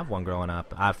didn't have one growing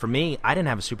up. For me, I didn't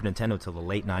have a Super Nintendo until the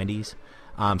late 90s.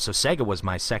 So Sega was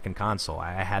my second console.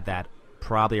 I had that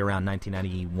probably around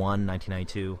 1991,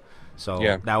 1992.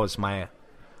 So that was I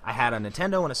had a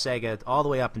Nintendo and a Sega all the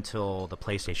way up until the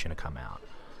PlayStation had come out.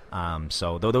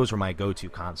 So those were my go-to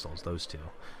consoles, those two.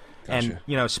 Gotcha.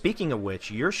 And, speaking of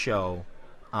which, your show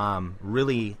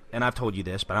really, and I've told you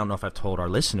this, but I don't know if I've told our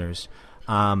listeners,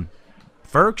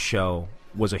 Ferg's show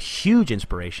was a huge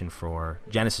inspiration for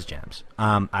Genesis Gems.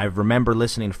 I remember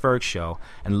listening to Ferg's show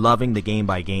and loving the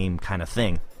game-by-game kind of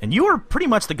thing. And you were pretty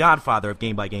much the godfather of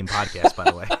game-by-game podcasts, by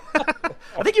the way.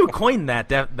 I think you coined that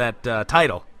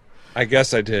title. I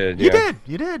guess I did, yeah.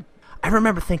 You did. I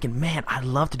remember thinking, man, I'd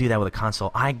love to do that with a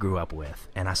console I grew up with.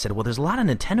 And I said, well, there's a lot of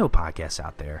Nintendo podcasts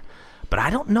out there, but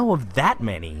I don't know of that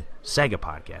many Sega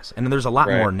podcasts. And there's a lot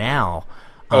more now.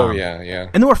 Yeah.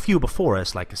 And there were a few before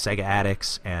us, like Sega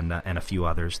Addicts and a few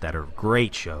others that are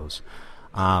great shows.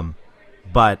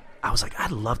 But I was like,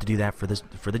 I'd love to do that for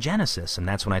the Genesis. And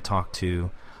that's when I talked to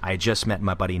I had just met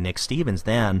my buddy Nick Stevens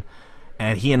then,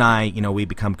 and he and I, we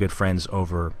become good friends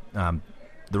over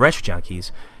the Retro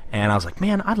Junkies, and I was like,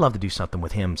 man, I'd love to do something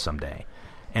with him someday.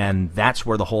 And that's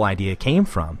where the whole idea came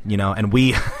from, and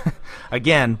we,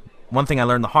 again, one thing I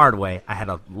learned the hard way, I had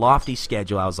a lofty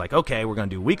schedule. I was like, okay, we're going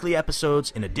to do weekly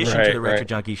episodes in addition to the Retro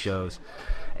Junkie shows.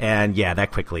 And, yeah,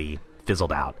 that quickly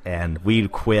fizzled out. And we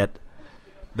quit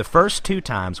the first 2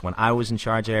 times when I was in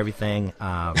charge of everything.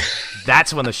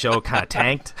 That's when the show kind of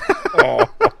tanked.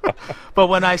 But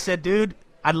when I said, dude,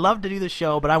 I'd love to do the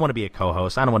show, but I want to be a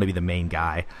co-host. I don't want to be the main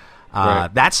guy.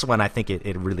 That's when I think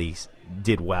it really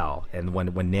did well. And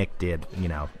when Nick did,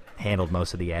 handled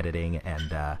most of the editing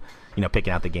and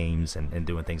picking out the games and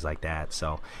doing things like that.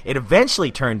 So it eventually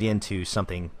turned into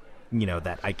something,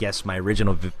 that I guess my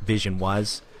original vision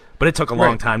was, but it took a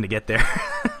long time to get there.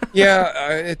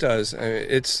 Yeah, it does.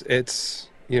 It's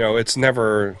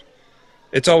never,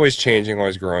 it's always changing,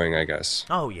 always growing, I guess.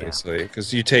 Oh, yeah. Basically,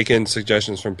 because you take in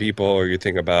suggestions from people or you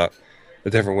think about a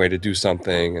different way to do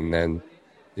something and then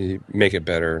you make it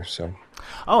better, so.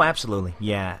 Oh, absolutely.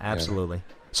 Yeah, absolutely.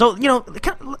 Yeah. So,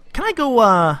 can I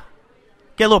go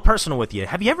get a little personal with you?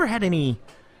 Have you ever had any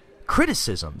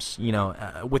criticisms,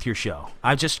 with your show?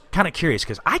 I'm just kind of curious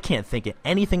because I can't think of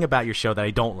anything about your show that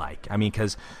I don't like. I mean,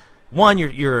 because, one,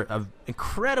 you're an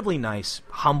incredibly nice,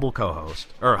 humble co-host,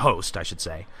 or host, I should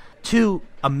say. 2,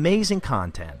 amazing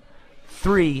content.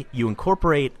 3, you're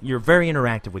very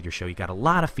interactive with your show. You got a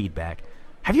lot of feedback.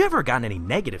 Have you ever gotten any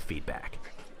negative feedback?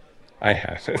 I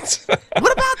haven't.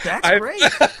 What about that? That's great.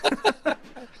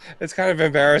 It's kind of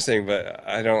embarrassing, but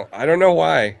I don't know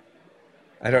why.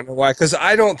 I don't know why, because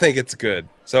I don't think it's good.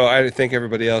 So I think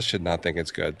everybody else should not think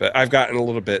it's good. But I've gotten a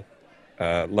little bit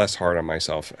less hard on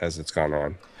myself as it's gone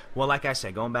on. Well, like I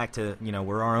said, going back to,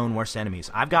 we're our own worst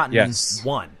enemies. I've gotten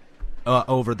one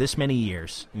over this many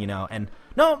years, and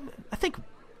no, I think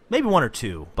maybe 1 or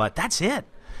 2, but that's it.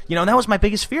 That was my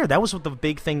biggest fear. That was the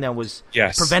big thing that was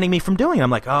preventing me from doing it.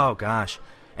 I'm like, oh, gosh.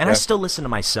 And I still listen to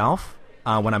myself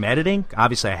when I'm editing.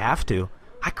 Obviously, I have to.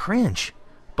 I cringe.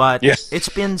 But it's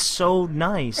been so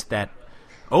nice that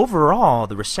overall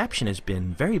the reception has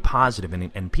been very positive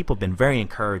and people have been very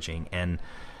encouraging. And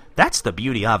that's the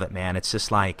beauty of it, man. It's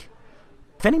just like,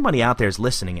 if anybody out there is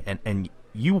listening and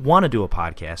you want to do a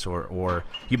podcast or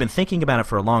you've been thinking about it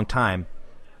for a long time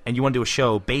and you want to do a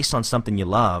show based on something you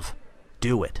love,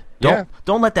 do it.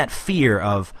 Don't let that fear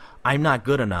of I'm not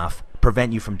good enough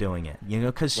prevent you from doing it.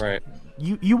 Because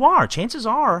you are. Chances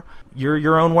are you're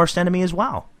your own worst enemy as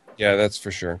well. Yeah, that's for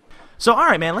sure. So, all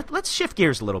right, man. Let's shift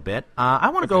gears a little bit. I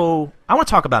want to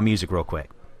talk about music real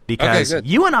quick because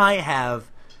you and I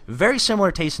have very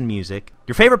similar taste in music.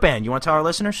 Your favorite band? You want to tell our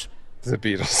listeners? The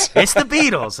Beatles. It's the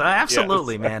Beatles.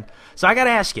 Absolutely, man. So I got to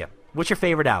ask you, what's your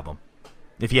favorite album?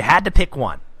 If you had to pick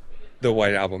one. The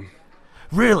White Album.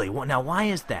 Really? Well, now, why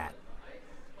is that?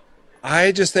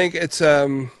 I just think it's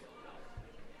a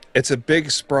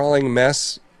big sprawling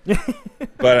mess,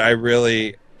 but I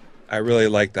really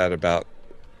like that about.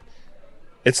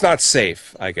 It's not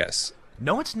safe, I guess.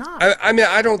 No, it's not. I mean,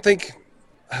 I don't think.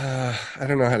 I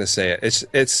don't know how to say it.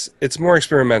 It's more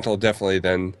experimental, definitely,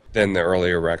 than the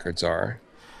earlier records are.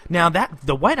 Now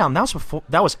the White Album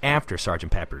that was after Sgt.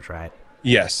 Pepper's, right?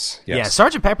 Yes. Yeah,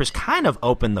 Sgt. Pepper's kind of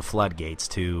opened the floodgates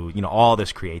to all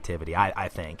this creativity. I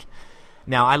think.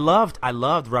 Now I loved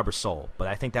Rubber Soul, but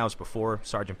I think that was before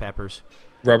Sgt. Pepper's.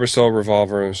 Rubber Soul,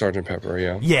 Revolver, and Sgt. Pepper.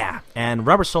 Yeah. Yeah, and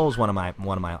Rubber Soul is one of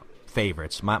my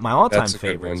favorites. My all-time That's a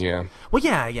favorites. Good one, yeah. Well,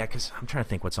 yeah, because I'm trying to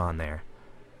think what's on there.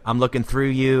 I'm looking through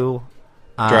you.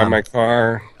 Drive My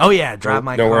Car. Oh yeah, Drive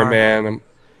My Car. Nowhere Man.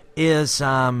 Is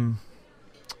why am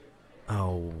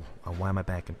I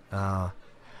back?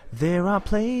 There are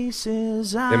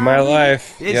places in my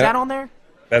life. Is that on there?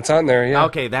 That's on there, yeah.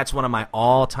 Okay, that's one of my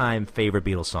all-time favorite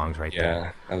Beatles songs right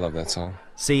there. Yeah, I love that song.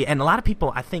 See, and a lot of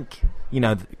people, I think,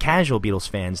 casual Beatles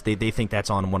fans, they think that's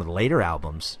on one of the later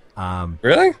albums.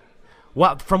 Really?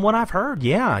 Well, from what I've heard,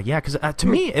 yeah, because to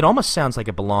me, it almost sounds like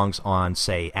it belongs on,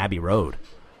 say, Abbey Road.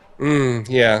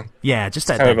 Yeah. Yeah, just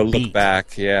that kind of a beat. Look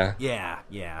back, yeah.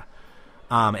 Yeah.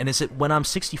 And is it When I'm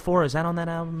 64? Is that on that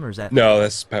album, or is that? No,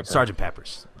 that's Pepper. Sgt.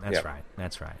 Pepper's. That's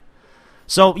right.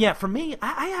 So yeah, for me,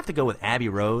 I have to go with Abbey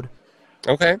Road.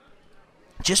 Okay.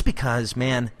 Just because,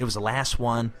 man, it was the last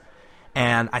one,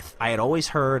 and I had always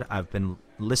heard. I've been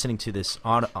listening to this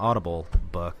Audible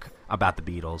book about the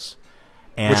Beatles,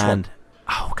 and which one?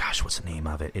 Oh gosh, what's the name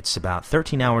of it? It's about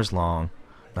 13 hours long.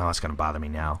 Oh, it's going to bother me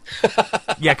now.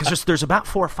 Yeah, because there's about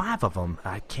 4 or 5 of them.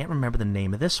 I can't remember the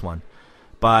name of this one,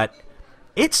 but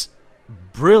it's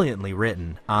brilliantly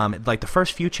written. Like the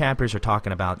first few chapters are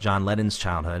talking about John Lennon's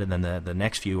childhood, and then the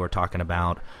next few are talking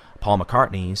about Paul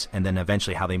McCartney's, and then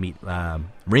eventually how they meet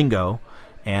Ringo,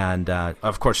 and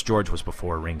of course George was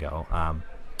before Ringo. I'm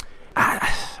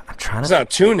trying to. It's not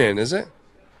Tune In, is it?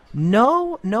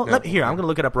 No. Here, I'm going to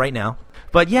look it up right now.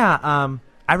 But yeah,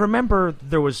 I remember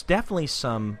there was definitely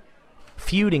some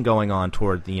feuding going on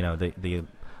toward the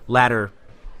latter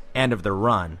end of their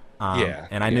run.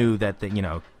 And I knew that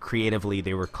creatively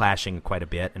they were clashing quite a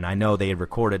bit, and I know they had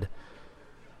recorded.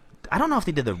 I don't know if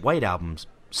they did the White Albums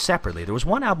separately. There was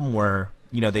one album where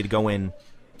they'd go in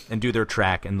and do their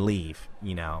track and leave.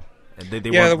 The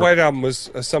White Album was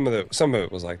some of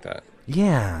it was like that.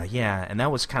 Yeah, and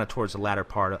that was kind of towards the latter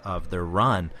part of their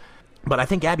run. But I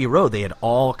think Abbey Road, they had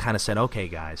all kind of said, okay,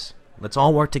 guys, let's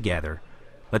all work together.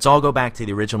 Let's all go back to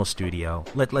the original studio.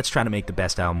 Let's try to make the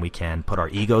best album we can, put our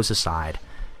egos aside.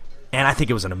 And I think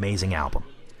it was an amazing album.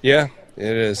 Yeah,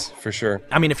 it is, for sure.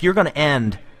 I mean, if you're going to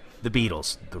end the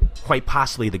Beatles, quite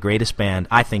possibly the greatest band,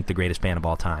 I think the greatest band of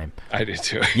all time. I do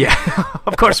too. Yeah,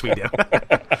 of course we do.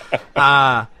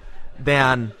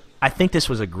 Then I think this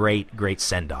was a great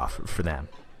send-off for them.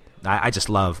 I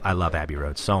love Abbey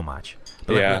Road so much.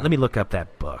 But let me look up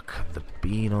that book, The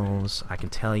Beatles. I can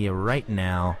tell you right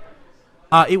now.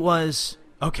 It was,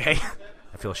 okay,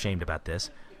 I feel ashamed about this,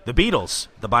 The Beatles,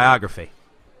 the biography.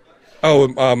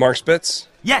 Oh, Mark Spitz?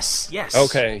 Yes.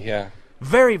 Okay, yeah.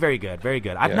 Very, very good, very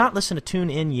good. I've not listened to Tune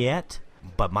In yet,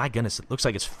 but my goodness, it looks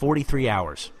like it's 43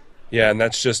 hours. Yeah, and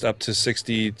that's just up to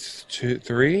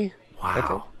 63?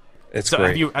 Wow. It's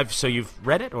great. So you've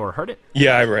read it or heard it?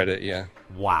 Yeah, I read it, yeah.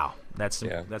 Wow, that's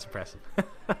impressive.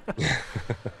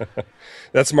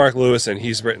 That's Mark Lewis, and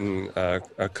he's written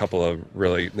a couple of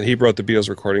he wrote the Beatles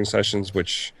recording sessions,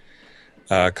 which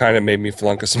kind of made me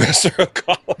flunk a semester of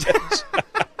college.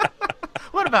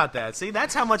 What about that? See,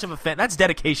 that's how much of a fan. That's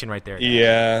dedication right there.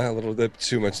 Yeah, a little bit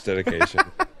too much dedication.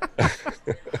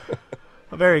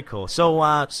 Very cool.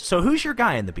 So who's your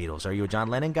guy in the Beatles? Are you a John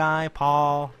Lennon guy,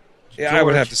 Paul? Yeah, George? I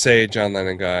would have to say John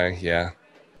Lennon guy. Yeah.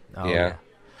 Oh, yeah.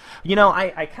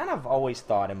 I kind of always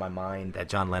thought in my mind that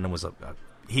John Lennon was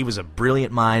he was a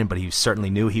brilliant mind, but he certainly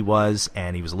knew he was,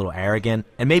 and he was a little arrogant.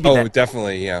 And maybe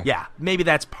definitely, yeah. Yeah, maybe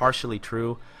that's partially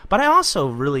true. But I also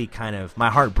really my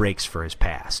heart breaks for his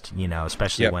past,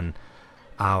 especially when,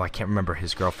 I can't remember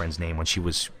his girlfriend's name, when she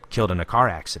was killed in a car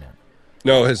accident.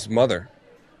 No, his mother.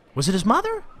 Was it his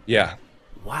mother? Yeah.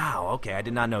 Wow, okay, I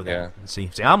did not know that. Yeah. See,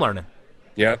 I'm learning.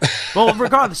 Yeah. Well,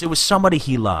 regardless, it was somebody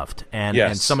he loved, and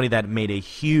Yes. somebody that made a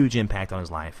huge impact on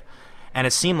his life. And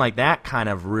it seemed like that kind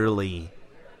of really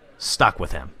stuck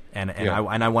with him. And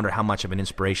I wonder how much of an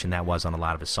inspiration that was on a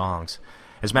lot of his songs.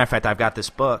 As a matter of fact, I've got this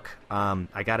book.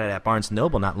 I got it at Barnes &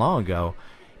 Noble not long ago.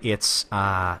 It's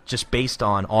just based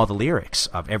on all the lyrics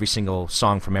of every single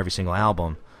song from every single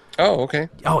album. Oh, okay.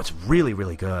 Oh, it's really,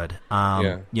 really good.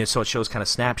 So it shows kind of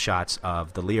snapshots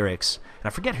of the lyrics. And I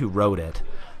forget who wrote it,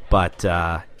 but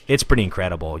it's pretty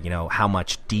incredible, how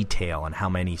much detail and how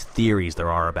many theories there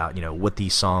are about, what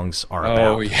these songs are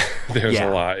about. Oh, yeah. There's a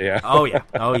lot, yeah. Oh,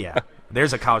 yeah.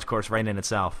 There's a college course right in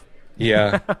itself.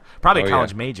 Yeah. Probably a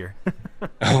college major.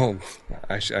 Oh,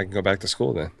 I can go back to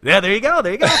school then. Yeah, there you go.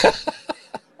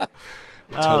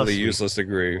 Totally useless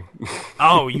degree.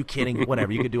 Oh, you kidding?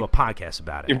 Whatever. You could do a podcast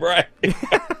about it. Right.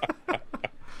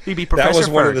 You'd be Professor That was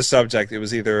one Ferg. of the subjects. It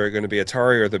was either going to be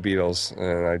Atari or the Beatles,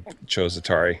 and I chose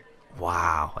Atari.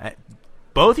 Wow.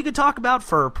 Both you could talk about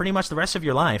for pretty much the rest of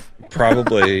your life.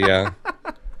 Probably, yeah.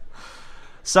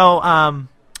 So,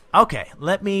 okay,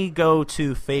 let me go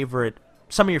to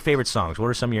some of your favorite songs. What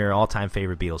are some of your all-time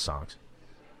favorite Beatles songs?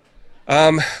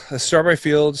 The Strawberry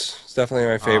Fields is definitely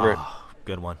my favorite. Oh,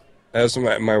 good one. That was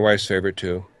my wife's favorite,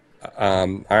 too. I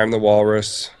Am the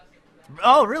Walrus.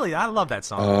 Oh, really? I love that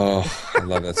song. Oh, I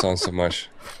love that song so much.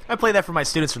 I play that for my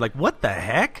students. They're like, what the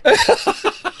heck?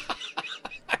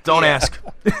 Don't ask.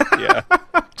 Yeah.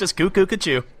 Just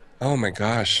cuckoo. Oh, my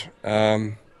gosh.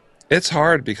 It's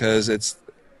hard because it's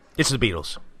the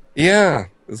Beatles. Yeah.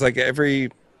 It's like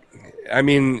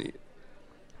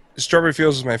Strawberry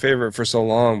Fields was my favorite for so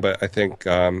long, but I think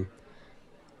I'm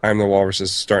the Walrus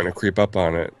is starting to creep up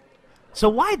on it. So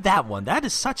why that one? That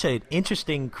is such an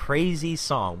interesting, crazy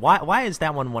song. Why is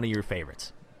that one of your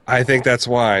favorites? I think that's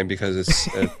why, because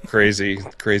it's a crazy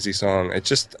song. It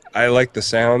just, I like the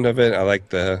sound of it. I like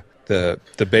the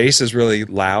bass is really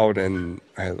loud, and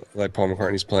I like Paul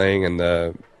McCartney's playing, and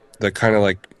the kind of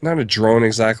like, not a drone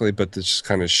exactly, but the just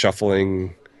kind of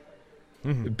shuffling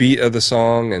beat of the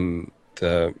song, and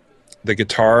the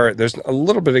guitar. There's a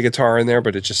little bit of guitar in there,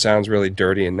 but it just sounds really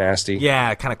dirty and nasty.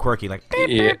 Yeah, kind of quirky, like.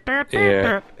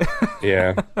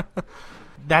 Yeah.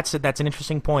 That's an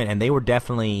interesting point, and they were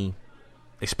definitely.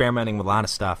 experimenting with a lot of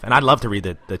stuff. And I'd love to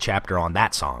read the chapter on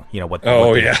that song. You know, what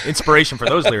yeah. inspiration for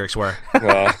those lyrics were.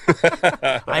 Well,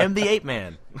 I am the ape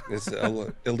man. It's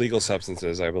illegal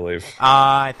substances, I believe.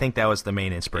 I think that was the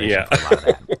main inspiration for a lot of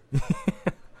that.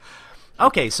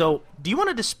 Okay, so do you want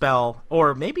to dispel,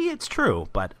 or maybe it's true,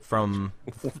 but from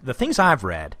the things I've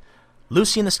read,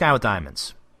 Lucy in the Sky with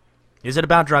Diamonds, is it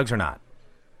about drugs or not?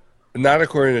 Not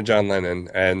according to John Lennon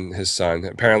and his son.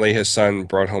 Apparently his son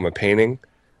brought home a painting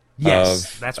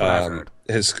Yes, of that's what I've heard.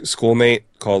 his schoolmate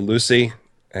called Lucy,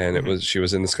 and she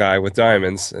was in the sky with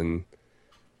diamonds, and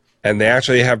they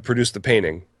actually have produced the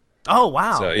painting. Oh,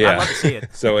 wow. So, yeah. I'd love to see it.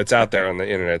 So it's out there on the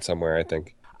internet somewhere, I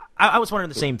think. I was wondering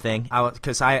the same thing,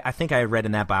 because I think I read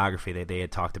in that biography that they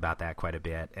had talked about that quite a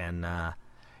bit, and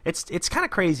it's kind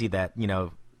of crazy that, you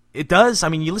know, it does. I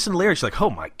mean, you listen to lyrics, you're like, oh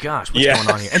my gosh, what's going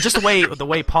on here? And just the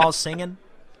way Paul's singing.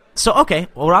 So, okay,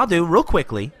 well, what I'll do real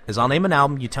quickly is I'll name an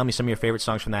album. You tell me some of your favorite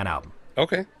songs from that album.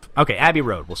 Okay. Okay, Abbey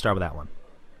Road. We'll start with that one.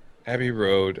 Abbey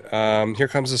Road. Here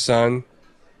Comes the Sun.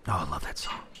 Oh, I love that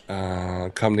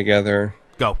song. Come Together.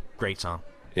 Go. Great song.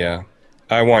 Yeah.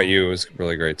 I Want You is a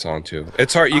really great song, too.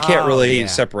 It's hard. You can't really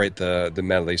separate the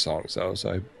medley songs, though,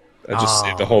 so I just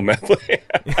saved the whole medley.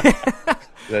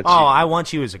 I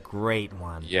Want You is a great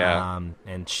one. Yeah.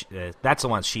 And that's the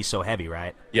one, She's So Heavy,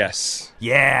 right? Yes.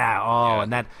 Yeah. Oh, Yeah.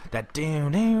 and that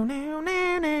doon. Yeah.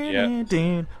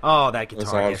 Oh, that guitar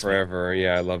It's on gets me. forever.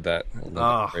 Yeah, I love that. I love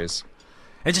that phrase.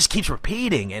 It just keeps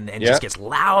repeating and just gets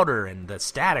louder, and the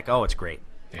static. Oh, it's great.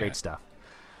 Great stuff.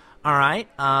 All right.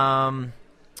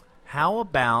 How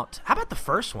about the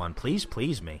first one? Please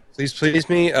Please Me. Please Please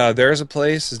Me. There's a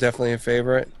Place is definitely a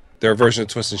favorite. Their version of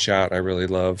Twist and Shout I really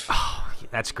love. Oh,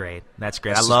 that's great. That's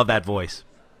great. I love that voice.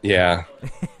 Yeah.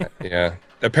 Yeah.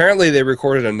 Apparently they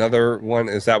recorded another one.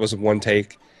 That was one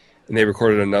take, and they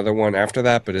recorded another one after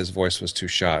that, but his voice was too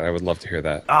shot. I would love to hear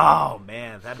that. Oh,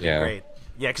 man. That'd be great.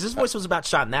 Yeah, because his voice was about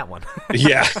shot in that one.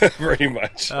 Yeah, pretty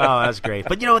much. Oh, that's great.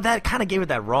 But, you know, that kind of gave it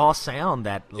that raw sound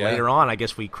that later on, I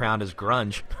guess we crowned as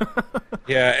grunge.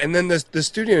 Yeah, and then the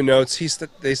studio notes,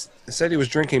 they said he was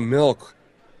drinking milk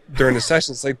during the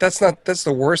sessions. Like, that's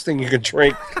the worst thing you could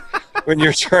drink when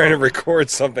you're trying to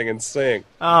record something and sing.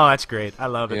 Oh, that's great. I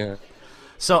love it. Yeah.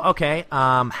 So, okay,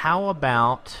 how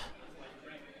about,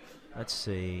 let's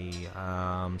see,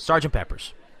 Sgt.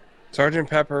 Pepper's. Sgt.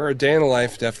 Pepper, A Day in the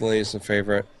Life definitely is a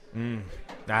favorite.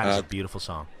 That is a beautiful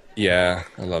song. Yeah,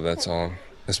 I love that song.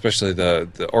 Especially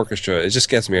the orchestra. It just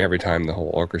gets me every time, the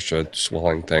whole orchestra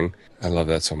swelling thing. I love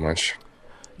that so much.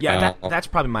 Yeah, that's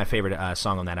probably my favorite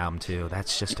song on that album, too.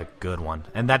 That's just a good one.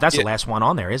 And that's the last one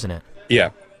on there, isn't it? Yeah,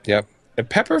 yep. And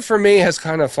Pepper, for me, has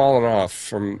kind of fallen off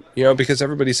from, because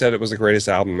everybody said it was the greatest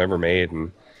album ever made,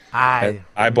 and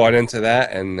I bought into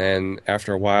that, and then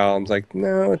after a while, I'm like,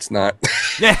 no, it's not.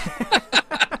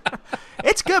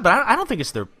 It's good, but I don't think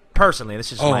it's their, personally,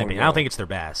 this is just my opinion, no. I don't think it's their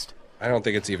best. I don't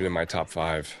think it's even in my top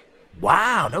 5.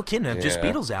 Wow, no kidding, just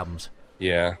Beatles albums.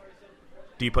 Yeah.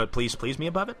 Do you put Please Please Me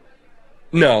above it?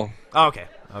 No. Oh, okay.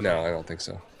 No, I don't think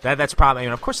so. That's probably,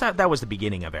 of course, that was the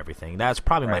beginning of everything. That's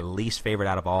probably my least favorite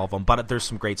out of all of them, but there's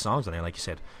some great songs on there, like you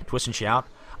said. Twist and Shout.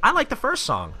 I like the first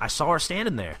song. I Saw Her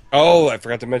Standing There. Oh, I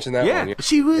forgot to mention that one. Yeah,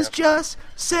 she was just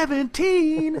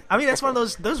 17. I mean, that's one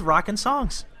of those rockin'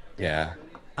 songs. Yeah.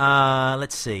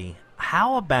 Let's see.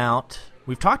 How about,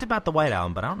 we've talked about the White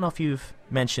Album, but I don't know if you've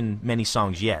mentioned many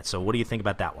songs yet, so what do you think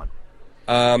about that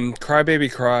one? Cry Baby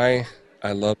Cry.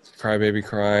 I love Cry Baby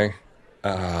Cry.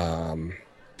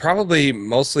 Probably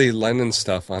mostly Lennon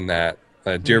stuff on that.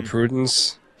 Dear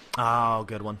Prudence. Oh,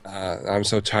 good one. I'm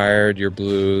So Tired, Your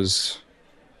Blues.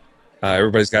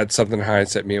 Everybody's Got Something to Hide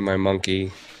Except Me and My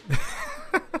Monkey.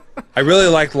 I really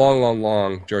like Long, Long,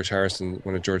 Long, George Harrison,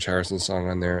 one of George Harrison's song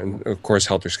on there. And, of course,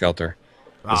 Helter Skelter.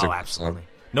 Oh, absolutely.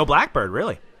 No Blackbird,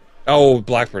 really. Oh,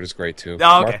 Blackbird is great, too.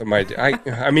 Oh, okay.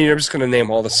 I mean, I'm just going to name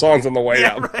all the songs on the way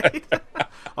out. Right.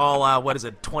 All, what is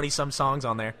it, 20-some songs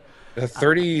on there?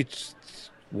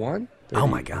 31? Oh,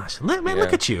 my gosh. Man,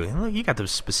 look at you. Look, you got the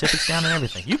specifics down and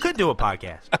everything. You could do a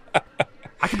podcast.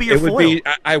 I could be your foil.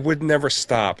 I would never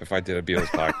stop if I did a Beatles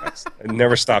podcast. I'd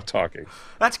never stop talking.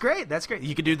 That's great. That's great.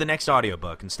 You could do the next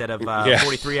audiobook. Instead of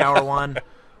 43-hour one,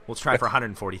 we'll try for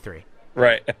 143.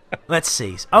 Right. Let's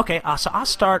see. Okay, so I'll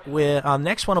start with,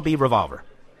 next one will be Revolver.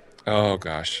 Oh,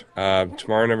 gosh.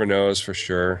 Tomorrow Never Knows for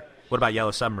sure. What about Yellow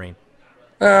Submarine?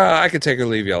 I could take or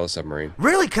leave Yellow Submarine.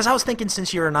 Really? Because I was thinking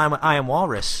since you're an I Am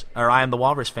Walrus, or I Am the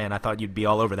Walrus fan, I thought you'd be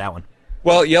all over that one.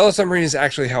 Well, Yellow Submarine is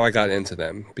actually how I got into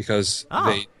them, because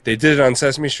they did it on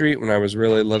Sesame Street when I was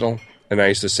really little, and I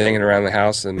used to sing it around the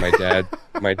house, and my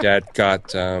dad got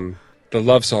the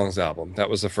Love Songs album. That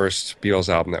was the first Beatles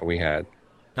album that we had.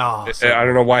 Oh, I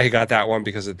don't know why he got that one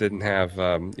because it didn't have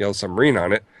Yellow Submarine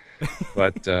on it,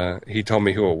 but he told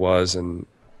me who it was, and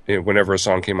whenever a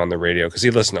song came on the radio, because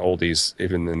he listened to oldies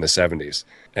even in the 70s,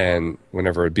 and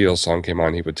whenever a Beatles song came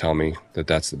on, he would tell me that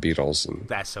that's the Beatles, and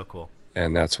that's so cool.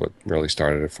 And that's what really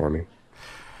started it for me.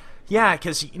 Yeah,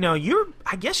 because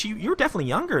I guess you're definitely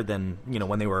younger than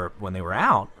when they were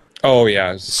out. Oh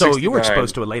yeah, so you were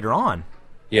exposed to it later on.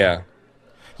 Yeah,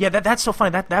 yeah. That's so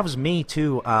funny. That was me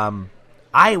too.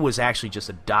 I was actually just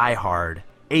a diehard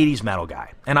 80s metal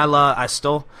guy, and I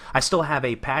still have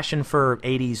a passion for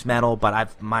 80s metal,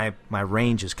 but my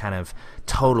range is kind of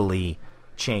totally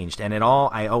changed, and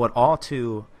I owe it all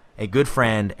to a good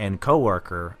friend and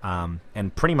coworker,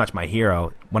 and pretty much my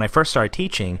hero. When I first started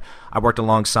teaching, I worked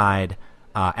alongside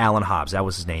Alan Hobbs, that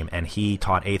was his name, and he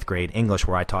taught 8th grade English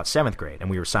where I taught 7th grade, and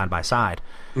we were side by side.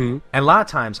 Mm-hmm. And a lot of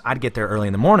times I'd get there early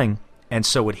in the morning, and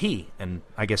so would he, and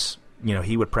I guess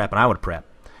he would prep and I would prep,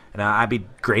 and I'd be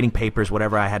grading papers,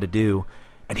 whatever I had to do,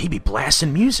 and he'd be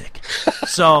blasting music.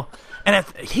 So, and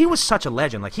he was such a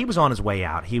legend. Like, he was on his way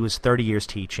out. He was 30 years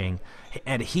teaching,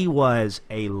 and he was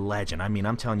a legend. I mean,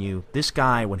 I'm telling you, this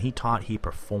guy, when he taught, he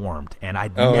performed, and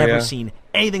I'd never seen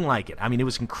anything like it. I mean, it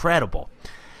was incredible.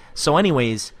 So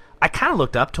anyways, I kind of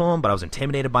looked up to him, but I was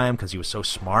intimidated by him because he was so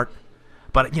smart.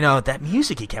 But, that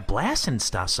music, he kept blasting and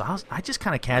stuff, so I just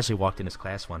kind of casually walked in his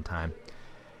class one time,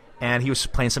 and he was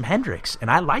playing some Hendrix, and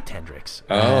I liked Hendrix.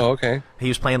 Oh, okay. He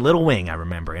was playing Little Wing, I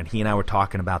remember, and he and I were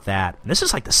talking about that. And this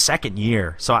is like the second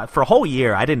year, so for a whole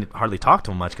year, I didn't hardly talk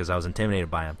to him much because I was intimidated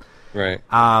by him. Right.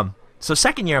 So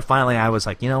second year, finally, I was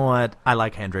like, you know what? I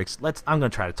like Hendrix. I'm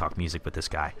going to try to talk music with this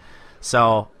guy.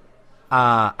 So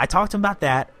I talked to him about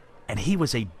that, and he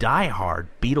was a diehard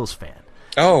Beatles fan.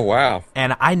 Oh, wow.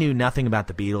 And I knew nothing about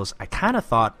the Beatles. I kind of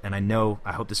thought, and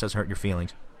I hope this doesn't hurt your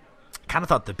feelings, kind of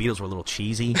thought the Beatles were a little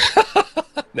cheesy.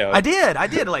 No. I did.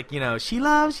 Like, She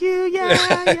Loves You,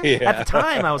 yeah. Yeah. At the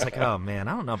time, I was like, oh, man,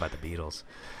 I don't know about the Beatles.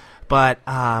 But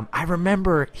I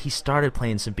remember he started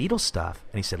playing some Beatles stuff,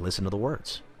 and he said, listen to the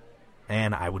words.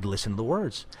 And I would listen to the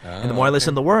words. And the more I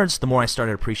listened to the words, the more I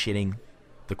started appreciating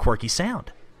the quirky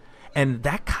sound. And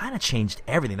that kind of changed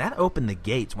everything. That opened the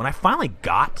gates. When I finally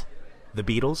got the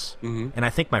Beatles, and I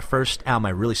think my first album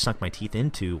I really sunk my teeth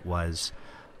into was,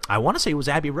 I want to say it was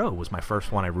Abbey Road was my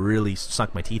first one I really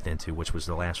sunk my teeth into, which was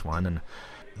the last one. And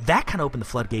that kind of opened the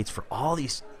floodgates for all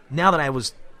these. Now that I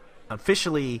was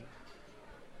officially,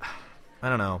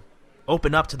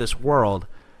 open up to this world,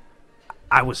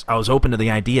 I was open to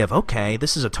the idea of, okay,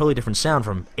 this is a totally different sound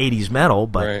from 80s metal,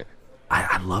 but right.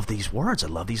 I love these words. I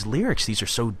love these lyrics. These are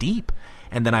so deep.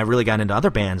 And then I really got into other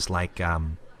bands like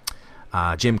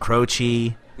Jim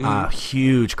Croce,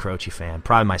 huge Croce fan,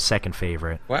 probably my second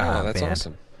favorite. Wow, that's band.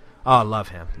 awesome. Oh, love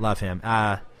him.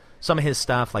 Some of his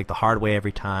stuff, like The Hard Way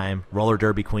Every Time, Roller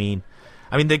Derby Queen.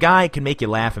 I mean, the guy can make you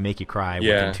laugh and make you cry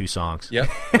within 2 songs. Yep,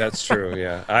 that's true.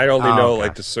 Yeah, I only know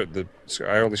like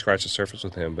I only scratch the surface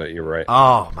with him, but you're right.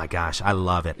 Oh my gosh, I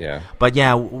love it. Yeah. But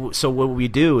yeah, so what we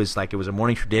do is, like, it was a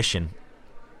morning tradition.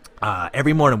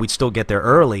 Every morning we'd still get there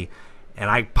early, and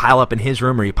I pile up in his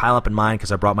room or he'd pile up in mine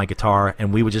because I brought my guitar,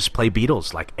 and we would just play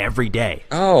Beatles like every day.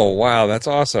 Oh wow, that's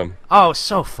awesome. Oh,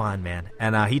 so fun, man.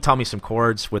 And he taught me some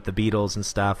chords with the Beatles and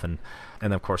stuff, and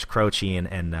of course Croce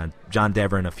and John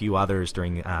Denver and a few others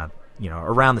during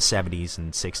around the 70s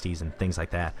and 60s and things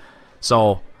like that.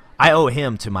 So I owe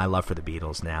him to my love for the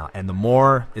Beatles now. And the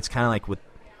more, it's kind of like with,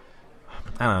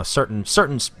 I don't know,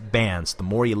 certain bands, the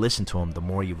more you listen to them, the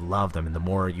more you love them, and the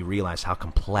more you realize how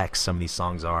complex some of these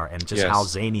songs are, and just how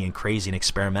zany and crazy and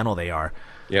experimental they are.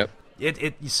 Yep.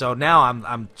 So now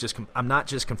I'm not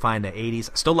just confined to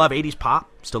 80s. I still love 80s pop,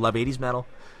 still love 80s metal,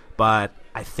 but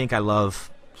I think I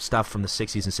love stuff from the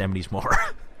 60s and 70s more.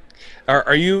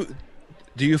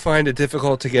 Do you find it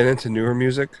difficult to get into newer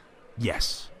music?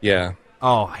 Yes. Yeah.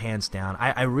 Oh, hands down.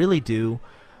 I really do.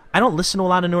 I don't listen to a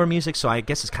lot of newer music, so I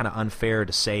guess it's kind of unfair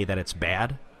to say that it's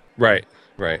bad. Right.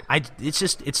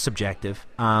 It's subjective.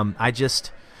 I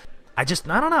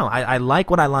don't know. I like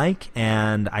what I like,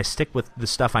 and I stick with the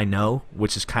stuff I know,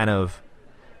 which is kind of,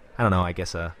 I don't know, I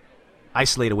guess a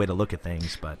isolated way to look at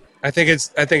things, but I think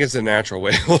it's a natural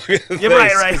way to look at things. You're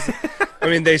right. I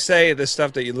mean, they say the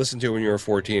stuff that you listen to when you were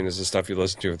 14 is the stuff you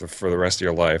listen to for the rest of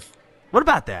your life. What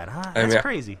about that, huh? That's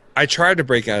crazy. I tried to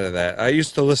break out of that. I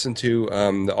used to listen to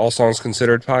the All Songs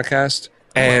Considered podcast,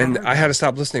 and I had to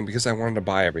stop listening because I wanted to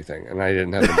buy everything, and I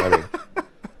didn't have the money.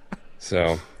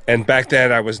 So, and back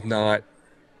then I was not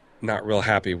real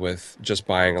happy with just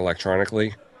buying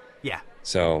electronically. Yeah.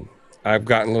 So I've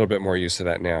gotten a little bit more used to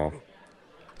that now.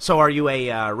 So are you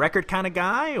a record kind of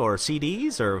guy, or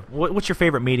CDs, or what's your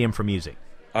favorite medium for music?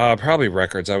 Probably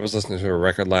records. I was listening to a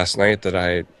record last night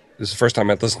this is the first time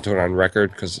I'd listened to it on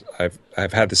record because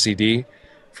I've had the CD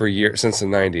for years, since the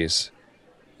 90s.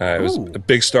 It was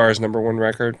Big Star's #1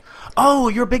 record. Oh,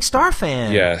 you're a Big Star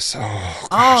fan. Yes. Oh,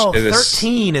 gosh.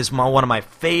 13 is one of my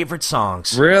favorite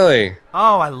songs. Really?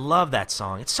 Oh, I love that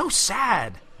song. It's so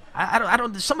sad. I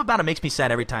don't. There's something about it makes me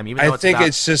sad every time. Even though I think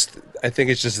it's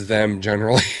just them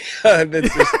generally.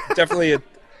 There's definitely a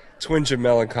twinge of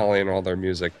melancholy in all their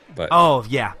music. But oh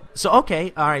yeah. So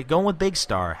okay, all right. Going with Big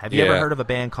Star. Have you ever heard of a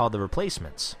band called The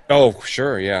Replacements? Oh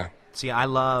sure, yeah. See, I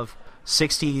love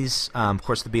 60s, of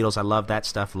course, the Beatles. I love that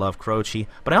stuff. Love Croce,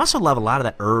 but I also love a lot of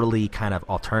that early kind of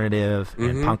alternative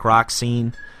and punk rock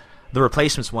scene. The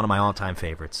Replacements, one of my all-time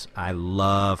favorites. I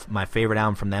love my favorite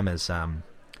album from them is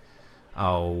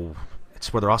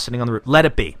it's where they're all sitting on the roof. Let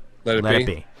It Be. Let It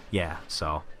Be. Yeah.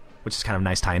 So, which is kind of a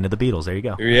nice tie into the Beatles. There you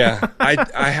go. Yeah,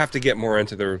 I have to get more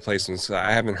into The Replacements.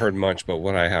 I haven't heard much, but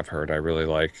what I have heard, I really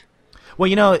like. Well,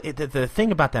 you know, the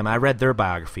thing about them, I read their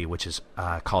biography, which is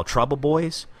called Trouble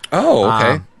Boys. Oh,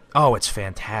 okay. It's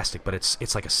fantastic, but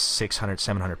it's like a 600,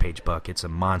 700-page book. It's a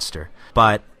monster.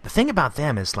 But the thing about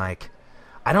them is, like,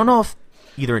 I don't know if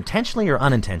either intentionally or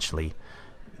unintentionally,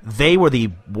 they were the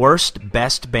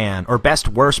best band or best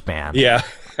worst band. Yeah,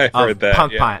 I heard that.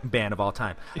 Punk band of all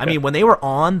time. Yeah. I mean, when they were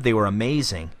on, they were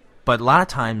amazing. But a lot of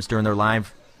times during their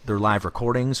live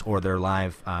recordings or their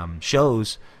live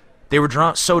shows, they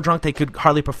were so drunk they could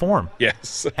hardly perform.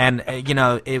 Yes. And,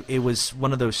 it was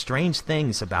one of those strange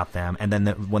things about them. And then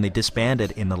when they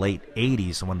disbanded in the late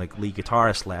 80s, and when the lead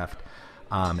guitarist left,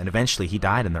 and eventually he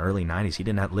died in the early 90s. He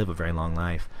didn't live a very long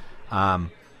life.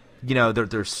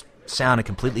 Their sound had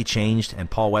completely changed, and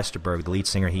Paul Westerberg, the lead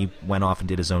singer, he went off and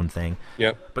did his own thing.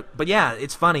 Yep. But yeah,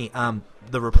 it's funny.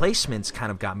 The Replacements kind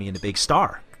of got me into Big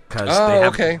Star.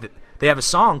 They have a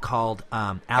song called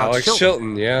Alex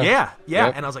Chilton. Yeah.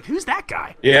 Yep. And I was like, who's that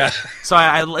guy? Yeah. So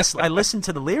I listened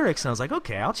to the lyrics, and I was like,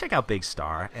 okay, I'll check out Big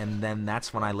Star. And then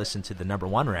that's when I listened to the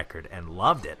 #1 record and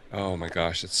loved it. Oh, my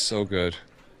gosh, it's so good.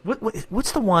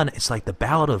 What's the one? It's like the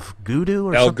Ballad of Gudu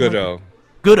or El something? Goodo.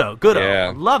 Goodo. Yeah.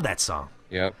 I love that song.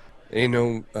 Yep. Ain't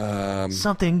no...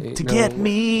 Something to get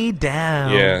me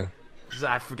down. Yeah.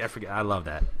 I forget. I love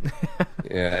that.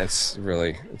 Yeah, it's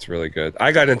really good.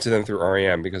 I got into them through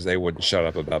REM because they wouldn't shut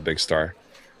up about Big Star.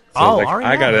 So REM.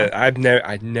 I got it.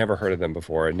 I'd never heard of them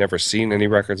before. I'd never seen any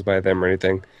records by them or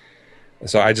anything.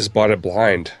 So I just bought it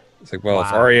blind. It's like, well,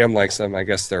 if REM likes them, I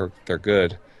guess they're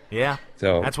good. Yeah.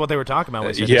 So that's what they were talking about.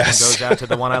 This yes. one goes out to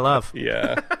the one I love.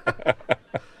 Yeah.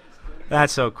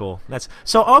 That's so cool.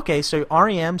 So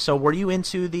REM. So were you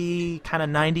into the kind of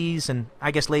 90s and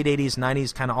I guess late 80s,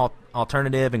 90s kind of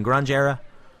alternative and grunge era?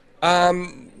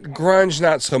 Grunge,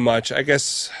 not so much. I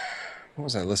guess, what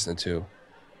was I listening to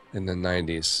in the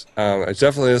 90s? I was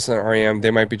definitely listening to REM.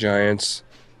 They Might Be Giants.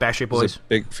 Backstreet Boys.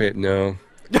 Big fit. No.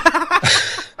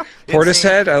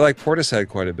 Portishead. I like Portishead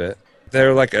quite a bit.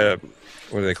 They're like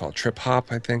what do they call it? Trip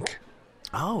hop, I think.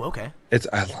 Oh, okay.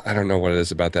 I don't know what it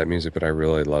is about that music, but I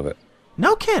really love it.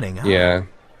 No kidding. Huh? Yeah.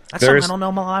 That's something I don't know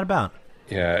a lot about.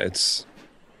 Yeah, it's...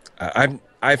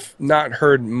 I've not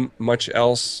heard much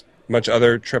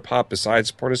other trip hop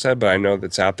besides Portishead, but I know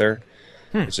that's out there.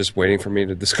 It's just waiting for me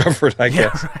to discover it, I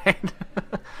guess. Right.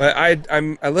 But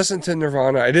I listened to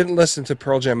Nirvana. I didn't listen to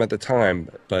Pearl Jam at the time,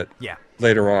 but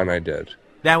later on I did.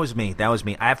 That was me.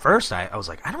 At first, I was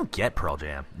like, I don't get Pearl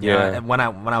Jam. And when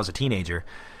I was a teenager,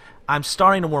 I'm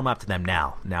starting to warm up to them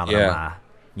now. Now that I'm,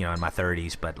 in my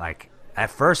 30s. But like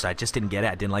at first, I just didn't get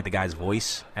it. I didn't like the guy's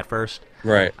voice at first.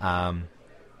 Right.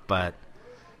 But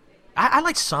I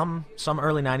like some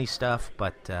early 90s stuff.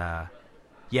 But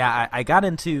I got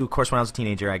into, of course, when I was a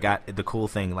teenager, I got the cool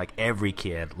thing. Like every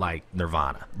kid liked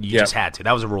Nirvana. You just had to.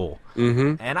 That was a rule.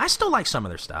 Mm-hmm. And I still like some of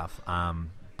their stuff.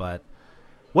 But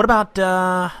what about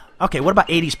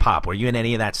 80s pop? Were you in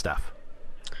any of that stuff?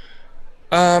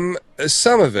 Some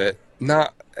of it.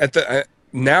 Not at the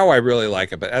now I really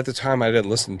like it, but at the time I didn't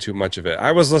listen to much of it.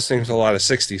 I was listening to a lot of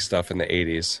 60s stuff in the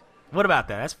 80s. What about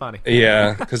that? That's funny.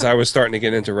 Yeah, because I was starting to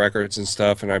get into records and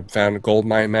stuff, and I found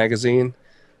Goldmine magazine,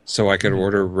 so I could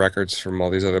order records from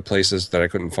all these other places that I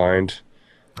couldn't find,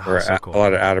 or cool. a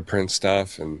lot of out-of-print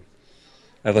stuff. And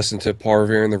I listened to Paul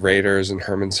Revere and the Raiders and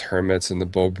Herman's Hermits and the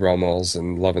Beau Brummels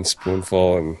and Love and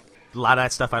Spoonful and a lot of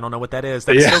that stuff. I don't know what that is.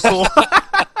 That's so cool.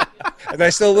 And I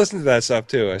still listen to that stuff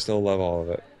too. I still love all of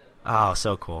it. Oh,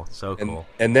 so cool. So cool.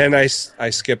 And then I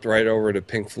skipped right over to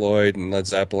Pink Floyd and Led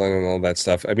Zeppelin and all that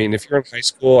stuff. I mean, if you're in high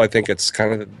school, I think it's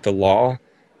kind of the law.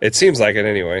 It seems like it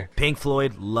anyway. Pink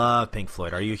Floyd, love Pink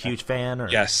Floyd. Are you a huge fan? Or?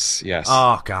 Yes.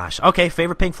 Oh, gosh. Okay,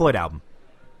 favorite Pink Floyd album?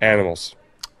 Animals.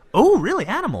 Oh, really?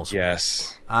 Animals?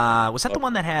 Yes. Was that the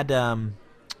one that had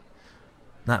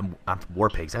not War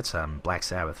Pigs? That's Black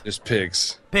Sabbath. Just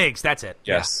pigs. Pigs. That's it.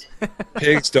 Yes.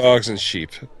 Pigs, dogs, and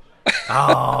sheep.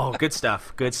 Oh, good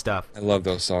stuff. Good stuff. I love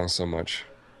those songs so much.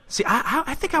 See,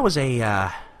 I think I was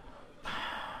a.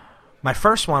 My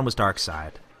first one was Dark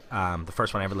Side. The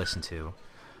first one I ever listened to.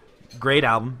 Great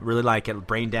album. Really like it.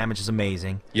 Brain Damage is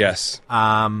amazing. Yes.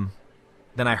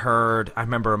 Then I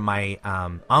remember my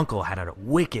uncle had a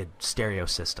wicked stereo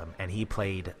system, and he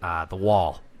played The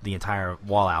Wall, the entire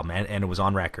Wall album, and it was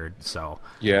on record. So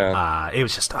yeah, it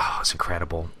was just it's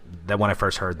incredible. That when I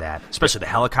first heard that, especially the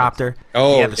helicopter,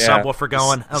 oh, yeah, the subwoofer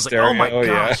going, I was stereo, like, oh my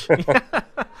gosh. Yeah.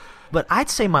 But I'd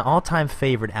say my all-time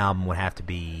favorite album would have to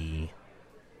be,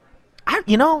 I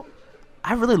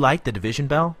really like The Division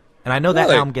Bell, and I know that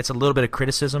album gets a little bit of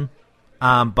criticism,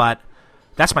 but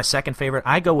that's my second favorite.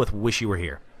 I go with Wish You Were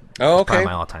Here. Oh, okay. It's probably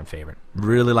my all-time favorite.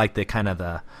 Really like the kind of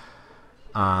the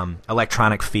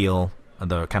electronic feel,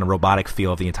 the kind of robotic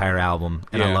feel of the entire album,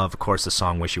 and I love, of course, the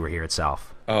song Wish You Were Here itself.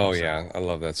 Oh, yeah. I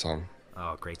love that song.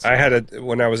 Oh, great song.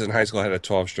 When I was in high school, I had a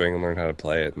 12-string and learned how to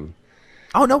play it. And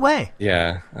oh, no way.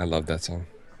 yeah, I love that song.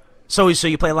 So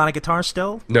you play a lot of guitar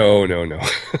still? No.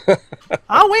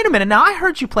 Oh, wait a minute. Now, I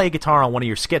heard you play guitar on one of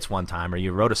your skits one time, or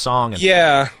you wrote a song. And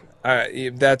yeah.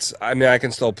 I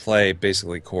can still play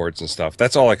basically chords and stuff.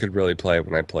 That's all I could really play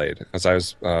when I played, because I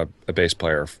was a bass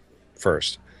player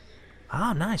first.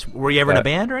 Oh, nice. Were you ever in a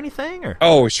band or anything? Or?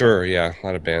 Oh, sure, yeah, a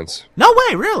lot of bands. No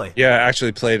way, really? Yeah, I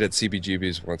actually played at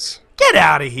CBGB's once. Get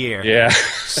out of here. Yeah.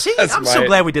 See, I'm so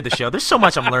glad we did the show. There's so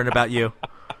much I'm learning about you.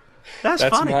 That's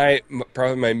funny.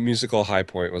 Probably my musical high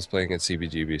point was playing at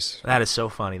CBGB's. That is so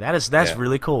funny. That's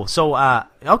really cool. So,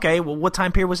 okay, well, what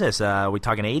time period was this? We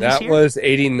talking 80s that here? That was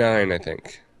 89, I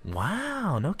think.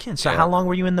 Wow, no kidding. So how long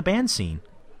were you in the band scene?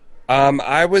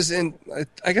 I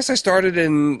guess I started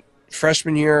in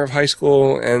freshman year of high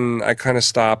school, and I kind of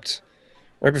stopped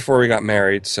right before we got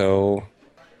married. So,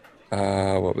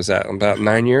 what was that? About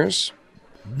 9 years?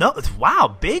 No,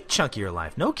 wow, big chunk of your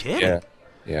life. No kidding.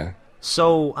 Yeah.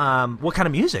 So, what kind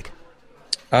of music?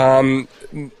 In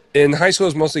high school, it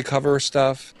was mostly cover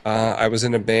stuff. I was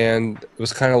in a band. It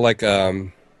was kind of like I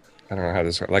don't know how to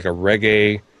describe, like a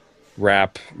reggae,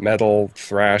 rap, metal,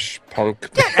 thrash,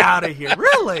 punk. Get out of here!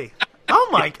 Really? Oh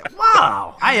my!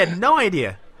 Wow! I had no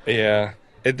idea. Yeah,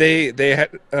 they had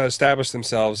established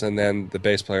themselves, and then the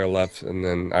bass player left, and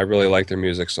then I really liked their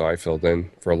music, so I filled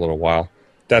in for a little while.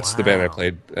 That's the band I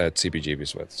played at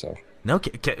CBGB's with. So. No,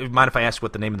 mind if I ask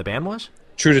what the name of the band was?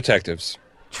 True Detectives.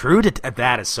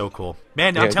 That is so cool,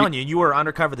 man. I'm telling you, you were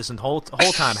undercover this whole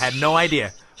time. Had no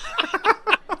idea.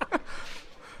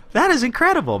 That is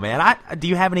incredible, man. Do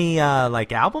you have any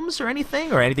like albums or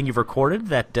anything you've recorded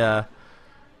that's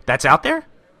out there?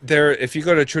 If you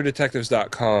go to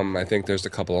TrueDetectives.com, I think there's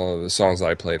a couple of the songs that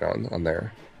I played on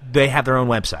there. They have their own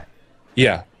website.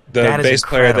 Yeah, the bass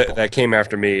player that came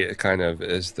after me kind of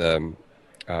is the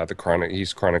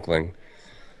he's chronicling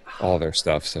all their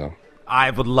stuff. So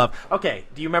I would love. Okay,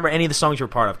 do you remember any of the songs you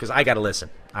were part of? Because I got to listen.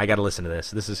 I got to listen to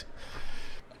this. This is.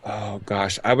 Oh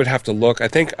gosh, I would have to look. I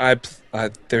think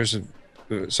there's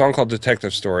a song called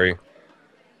 "Detective Story"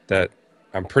 that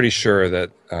I'm pretty sure that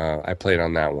I played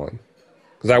on that one,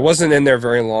 because I wasn't in there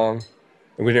very long,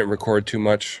 and we didn't record too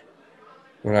much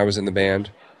when I was in the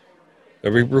band.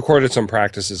 We recorded some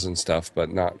practices and stuff,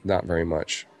 but not very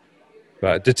much.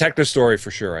 But Detective Story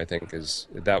for sure, I think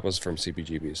that was from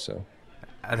CBGB. So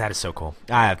that is so cool.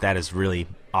 That is really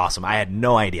awesome. I had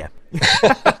no idea.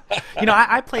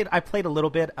 I played a little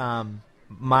bit.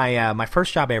 My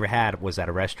first job I ever had was at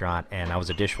a restaurant, and I was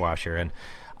a dishwasher. And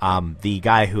the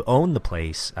guy who owned the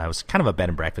place, it was kind of a bed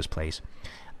and breakfast place.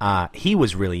 He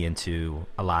was really into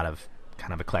a lot of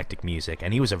kind of eclectic music,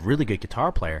 and he was a really good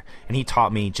guitar player. And he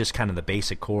taught me just kind of the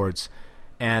basic chords.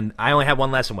 And I only had one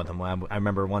lesson with him. I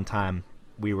remember one time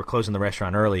we were closing the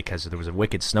restaurant early because there was a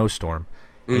wicked snowstorm.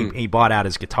 He bought out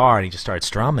his guitar and he just started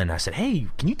strumming. I said, "Hey,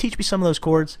 can you teach me some of those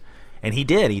chords?" And he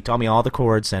did. He taught me all the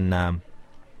chords, and I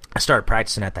started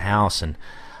practicing at the house. And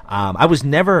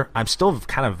I'm still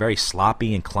kind of very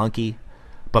sloppy and clunky.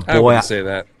 But boy, I wouldn't say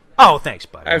that. Oh, thanks,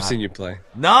 buddy. I've seen you play.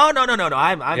 No.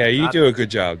 You do a good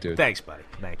job, dude. Thanks, buddy.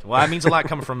 Thanks. Well, that means a lot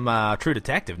coming from True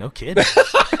Detective. No kidding.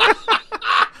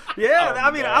 Yeah,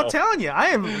 no. I'm telling you, I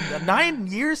am 9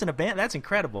 years in a band. That's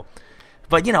incredible.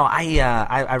 But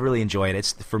I really enjoy it.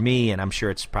 It's for me, and I'm sure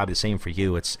it's probably the same for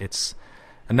you. It's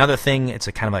another thing. It's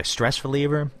a kind of like stress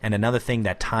reliever, and another thing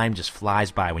that time just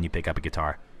flies by when you pick up a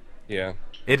guitar. Yeah,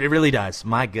 it really does.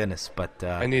 My goodness, but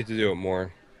I need to do it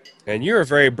more. And you're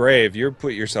very brave. You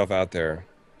put yourself out there.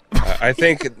 I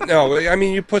think no. I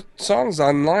mean, you put songs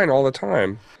online all the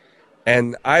time.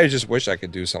 And I just wish I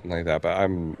could do something like that, but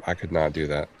I could not do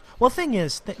that. Well, the thing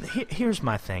is, here's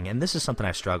my thing, and this is something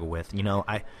I struggle with. You know,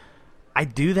 I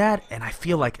do that, and I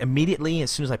feel like immediately,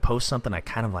 as soon as I post something, I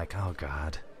kind of like, oh,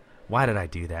 God, why did I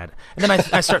do that? And then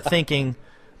I start thinking,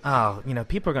 oh, you know,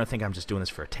 people are going to think I'm just doing this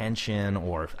for attention,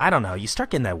 or I don't know. You start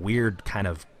getting that weird kind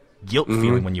of guilt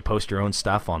feeling when you post your own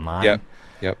stuff online.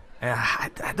 Yep.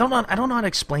 I don't know how to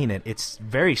explain it. It's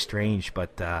very strange,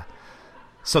 but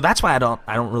so that's why I don't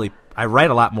really. I write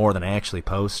a lot more than I actually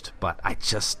post, but I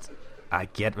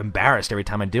get embarrassed every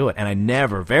time I do it, and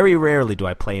very rarely do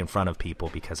I play in front of people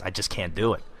because I just can't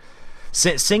do it.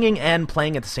 Singing and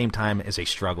playing at the same time is a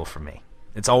struggle for me.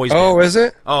 It's always been. Is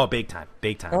it? Oh, big time.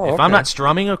 Oh, if I'm not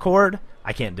strumming a chord,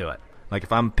 I can't do it. Like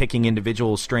if I'm picking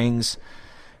individual strings,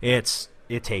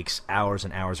 it takes hours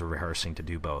and hours of rehearsing to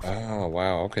do both. Oh,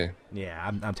 wow, okay.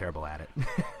 Yeah, I'm terrible at it.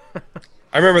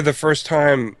 I remember the first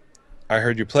time I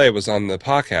heard you play was on the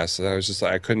podcast, and I was just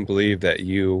like, I couldn't believe that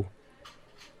you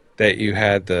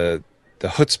had the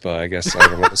chutzpah, I guess I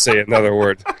don't want to say another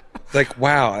word. Like,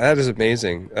 wow, that is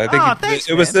amazing. I think thanks,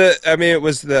 it was I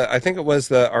think it was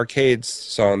the Arcades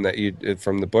song that you did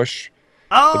from the Bush.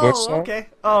 Oh, the Bush song. Okay.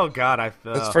 Oh, God,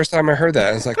 That's the first time I heard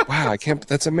that. I was like, wow,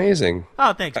 that's amazing.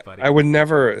 Oh, thanks, buddy. I would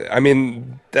never. I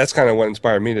mean, that's kind of what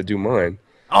inspired me to do mine.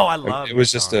 Oh, I love it. It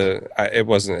was just it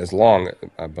wasn't as long,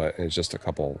 but it's just a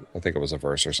couple. I think it was a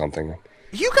verse or something.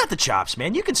 You got the chops,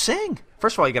 man. You can sing.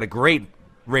 First of all, you got a great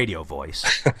radio voice.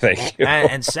 Thank you.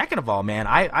 And second of all, man,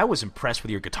 I was impressed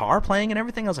with your guitar playing and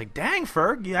everything. I was like, dang,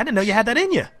 Ferg, I didn't know you had that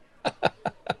in you.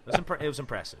 It was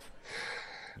impressive.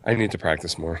 I need to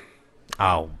practice more.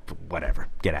 Oh, whatever.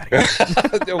 Get out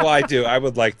of here. Well, I do. I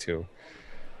would like to.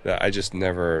 I just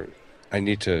never. I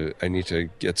need to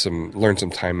learn some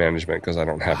time management because I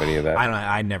don't have any of that.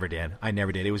 I never did.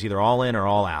 It was either all in or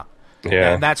all out.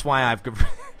 Yeah. And that's why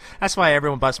that's why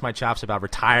everyone busts my chops about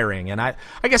retiring. And I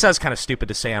guess I was kind of stupid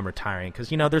to say I'm retiring because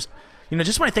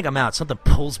just when I think I'm out, something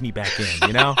pulls me back in.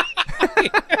 You know.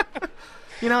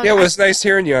 Yeah, it was nice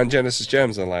hearing you on Genesis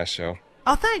Gems on the last show.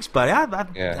 Oh, thanks, buddy.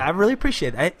 I really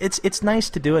appreciate it. It's nice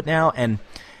to do it now, and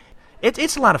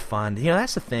it's a lot of fun. You know,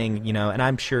 that's the thing. You know, and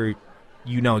I'm sure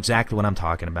you know exactly what I'm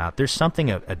talking about. There's something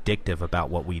addictive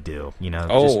about what we do. You know.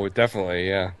 Oh, definitely,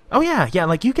 yeah. Oh yeah.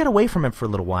 Like you get away from it for a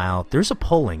little while. There's a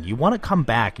pulling. You want to come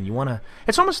back, and you want to.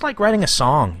 It's almost like writing a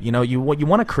song. You know, you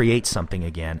want to create something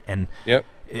again, and yep.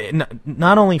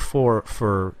 Not only for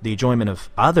the enjoyment of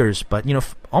others, but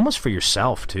almost for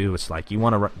yourself too. It's like you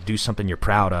want to do something you're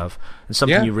proud of and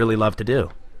something you really love to do.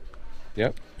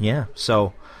 Yep. Yeah.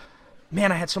 So,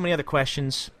 man, I had so many other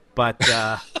questions, but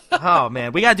oh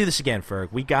man, we got to do this again,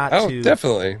 Ferg. We got to. Oh,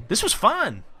 definitely. This was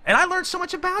fun, and I learned so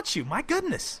much about you. My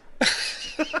goodness.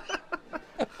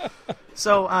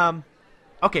 So,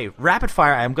 okay, rapid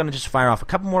fire. I'm going to just fire off a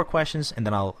couple more questions, and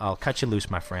then I'll cut you loose,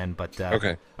 my friend. But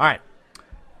okay. All right.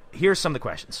 Here's some of the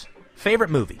questions. Favorite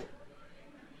movie?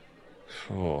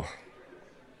 Oh,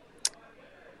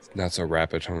 not so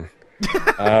rapid, huh?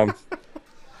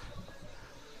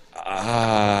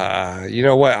 You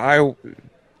know what?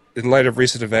 In light of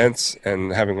recent events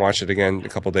and having watched it again a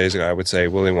couple days ago, I would say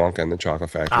Willy Wonka and the Chocolate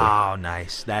Factory. Oh,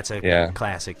 nice. That's a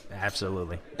classic.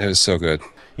 Absolutely. It was so good.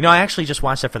 I actually just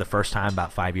watched that for the first time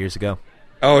about 5 years ago.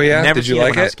 Oh, yeah? Never Did you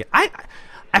like it?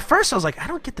 At first, I was like, I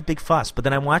don't get the big fuss. But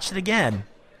then I watched it again.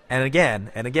 And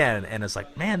again, and again, and it's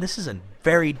like, man, this is a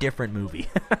very different movie.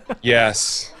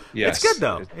 Yes. It's good,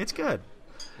 though. It's good.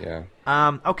 Yeah.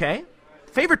 Okay.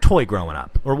 Favorite toy growing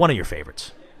up, or one of your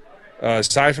favorites?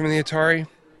 Aside from the Atari?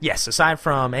 Yes, aside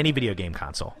from any video game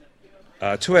console.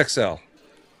 2XL.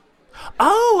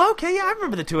 Oh, okay, yeah, I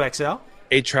remember the 2XL.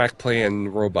 8-track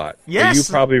playing robot. Yes. You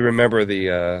probably remember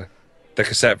the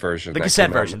cassette version. The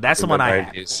cassette version. That's the one I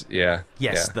had. Yeah.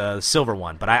 Yes, the silver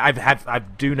one. But I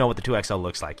do know what the 2XL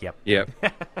looks like. Yep. Yep.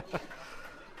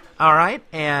 All right,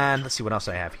 and let's see what else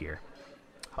I have here.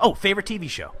 Oh, favorite TV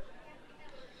show?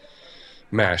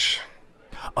 MASH.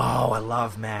 Oh, I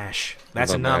love MASH.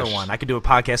 That's another one. I could do a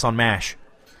podcast on MASH.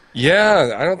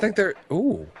 Yeah, I don't think they're...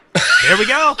 Ooh. There we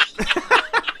go.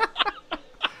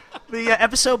 The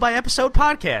episode-by-episode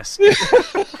podcast.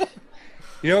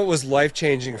 You know, it was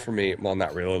life-changing for me. Well,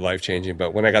 not really life-changing,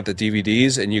 but when I got the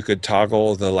DVDs and you could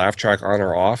toggle the laugh track on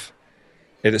or off,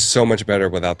 it is so much better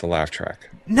without the laugh track.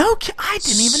 No, I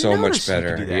didn't even so notice much better.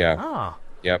 You could do that. Yeah. Oh.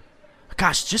 Yep.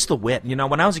 Gosh, just the wit. When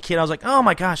I was a kid, I was like, oh,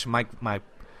 my gosh. My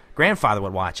grandfather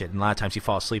would watch it, and a lot of times he'd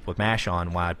fall asleep with MASH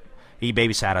on while he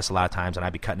babysat us a lot of times, and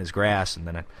I'd be cutting his grass, and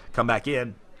then I'd come back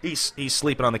in. He's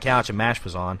sleeping on the couch, and MASH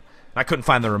was on. I couldn't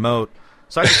find the remote,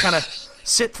 so I just kind of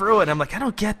sit through it, and I'm like, I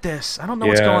don't get this. I don't know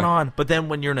what's going on. But then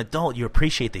when you're an adult, you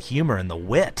appreciate the humor and the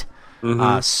wit.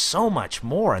 so much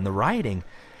more in the writing.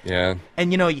 Yeah.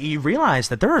 And, you realize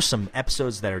that there are some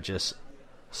episodes that are just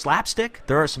slapstick.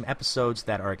 There are some episodes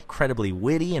that are incredibly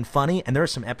witty and funny, and there are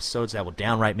some episodes that will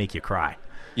downright make you cry.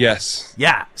 Yes.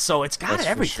 Yeah, so it's got That's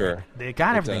everything. for sure. It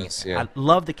got everything. Does, yeah. I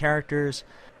love the characters.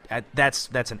 That's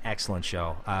an excellent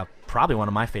show. Probably one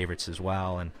of my favorites as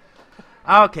well. And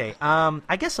okay,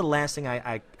 I guess the last thing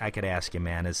I could ask you,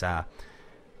 man, is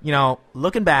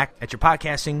looking back at your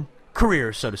podcasting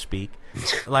career, so to speak,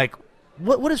 like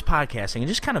what does podcasting and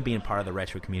just kind of being part of the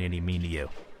retro community mean to you?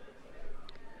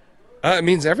 It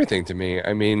means everything to me.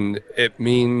 I mean, it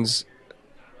means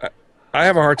I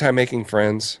have a hard time making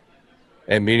friends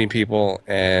and meeting people,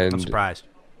 and I'm surprised.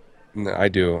 I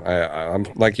do. I'm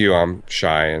like you. I'm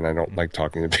shy, and I don't like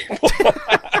talking to people.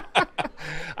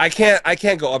 I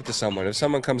can't go up to someone. If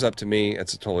someone comes up to me,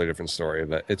 it's a totally different story.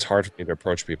 But it's hard for me to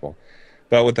approach people.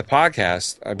 But with the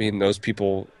podcast, I mean, those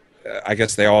people, I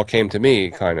guess they all came to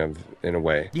me, kind of in a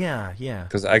way. Yeah.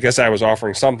 Because I guess I was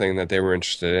offering something that they were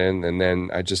interested in, and then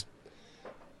I just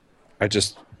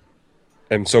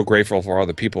am so grateful for all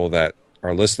the people that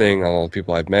are listening, all the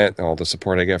people I've met, all the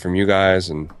support I get from you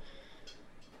guys, and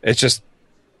it's just,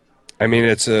 I mean,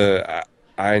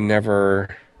 I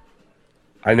never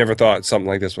thought something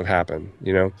like this would happen,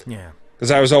 Yeah. Because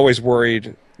I was always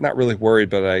worried, not really worried,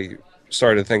 but I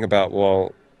started to think about,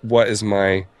 well,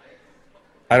 I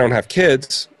don't have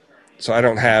kids, so I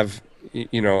don't have,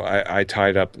 I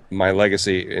tied up my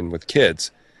legacy in with kids.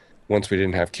 Once we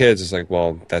didn't have kids, it's like,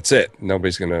 well, that's it.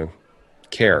 Nobody's going to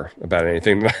care about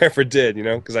anything that I ever did,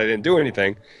 because I didn't do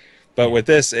anything. But with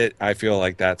this, I feel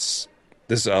like this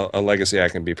is a legacy I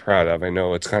can be proud of. I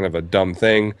know it's kind of a dumb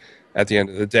thing at the end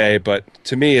of the day, but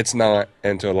to me it's not,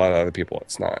 and to a lot of other people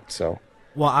it's not. So,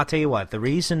 well, I'll tell you what, the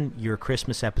reason your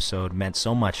Christmas episode meant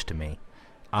so much to me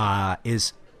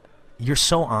is you're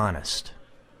so honest.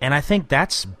 And I think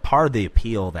that's part of the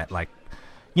appeal that, like,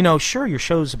 sure, your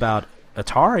show's about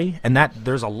Atari, and that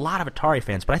there's a lot of Atari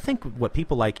fans, but I think what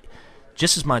people like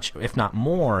just as much, if not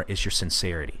more, is your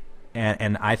sincerity.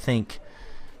 And I think,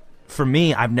 for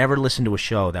me, I've never listened to a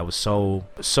show that was so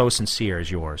sincere as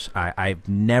yours. I've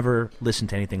never listened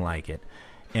to anything like it.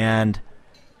 And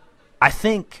I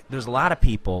think there's a lot of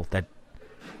people that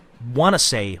want to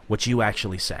say what you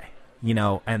actually say,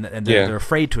 and they're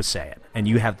afraid to say it, and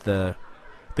you have the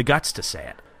guts to say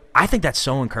it. I think that's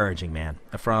so encouraging, man.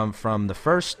 From the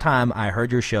first time I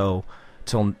heard your show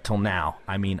till now,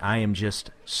 I mean, I am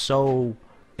just so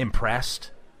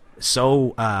impressed,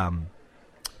 so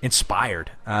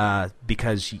inspired,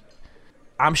 because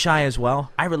I'm shy as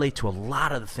well. I relate to a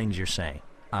lot of the things you're saying,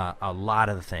 a lot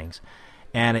of the things,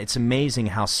 and it's amazing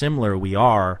how similar we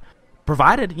are.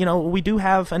 Provided we do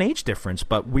have an age difference,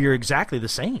 but we're exactly the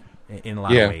same in a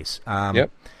lot of ways. Yep.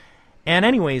 And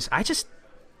anyways,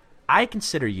 I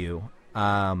consider you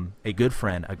a good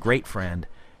friend, a great friend,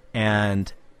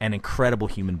 and an incredible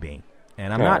human being.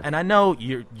 And I'm not. And I know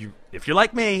you. If you're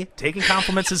like me, taking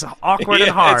compliments is awkward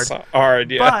and hard. It's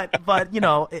hard, yeah. But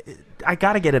I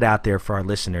got to get it out there for our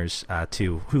listeners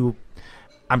too, who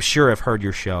I'm sure have heard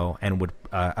your show and would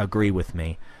agree with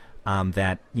me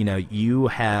that you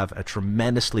have a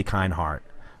tremendously kind heart.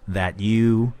 That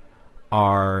you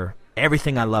are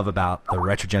everything I love about the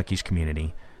Retro Junkies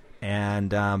community.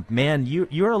 And man,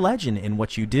 you're a legend in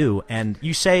what you do. And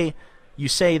you say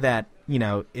that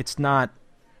it's not.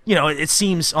 It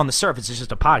seems on the surface it's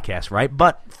just a podcast, right?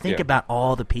 But think about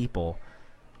all the people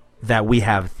that we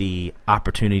have the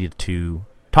opportunity to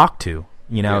talk to.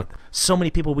 So many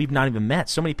people we've not even met.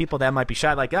 So many people that might be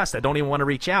shy like us that don't even want to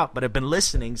reach out, but have been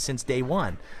listening since day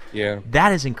one. Yeah,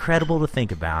 that is incredible to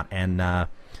think about, and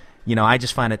I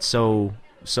just find it so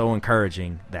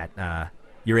encouraging that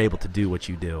you're able to do what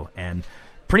you do, and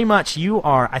pretty much you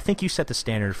are. I think you set the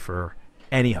standard for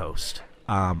any host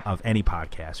of any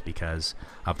podcast because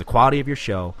of the quality of your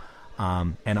show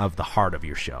and of the heart of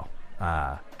your show.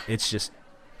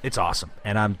 It's awesome,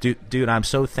 and I'm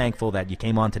so thankful that you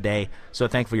came on today. So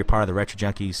thankful you're part of the Retro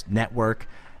Junkies network,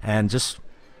 and just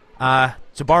to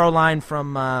borrow a line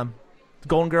from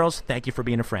Golden Girls, thank you for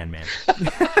being a friend, man.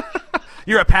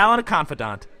 You're a pal and a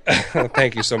confidant.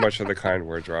 Thank you so much for the kind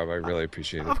words, Rob. I really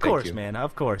appreciate it. Of course, man.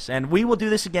 Of course. And we will do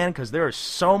this again because there is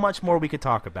so much more we could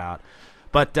talk about.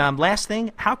 But last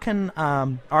thing, how can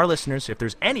our listeners, if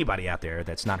there's anybody out there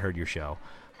that's not heard your show,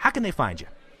 how can they find you?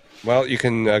 Well, you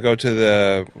can go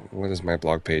to what is my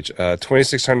blog page?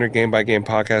 2600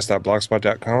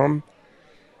 GameByGamePodcast.blogspot.com,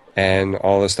 and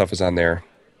all this stuff is on there.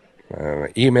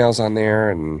 Emails on there,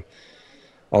 and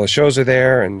all the shows are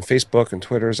there, and Facebook and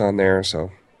Twitter's on there,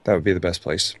 so that would be the best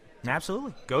place.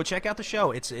 Absolutely. Go check out the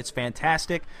show. It's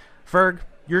fantastic. Ferg,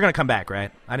 You're gonna come back,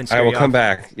 right? I didn't. I will come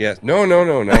back. Yes. No, not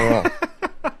at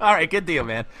all. All right, good deal,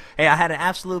 man. Hey, I had an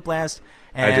absolute blast.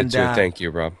 And, I did too. Thank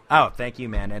you, Rob. Oh, thank you,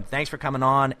 man, and thanks for coming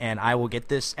on. And I will get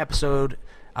this episode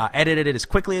edited as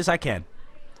quickly as I can.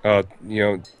 You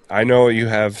know, I know you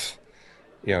have.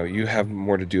 You know, you have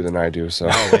more to do than I do. So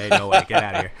no way, get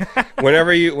out of here.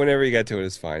 whenever you get to it,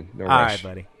 it's fine. No rush. All right,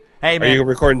 buddy. Hey, man. Are you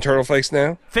recording Turtle Flakes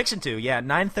now? Fixing to, yeah.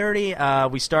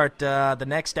 9:30. We start the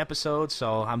next episode,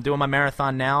 so I'm doing my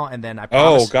marathon now, and then I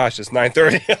promise. Oh gosh, it's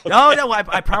 9:30. Oh no,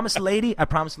 I promised the lady.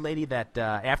 That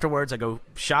afterwards I go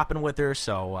shopping with her.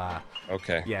 So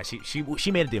okay. Yeah,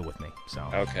 she made a deal with me. So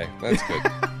okay, that's good.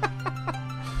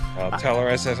 I'll tell her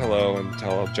I said hello, and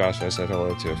tell Josh I said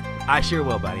hello too. I sure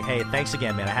will, buddy. Hey, thanks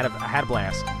again, man. I had a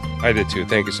blast. I did too.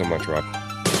 Thank you so much, Rob.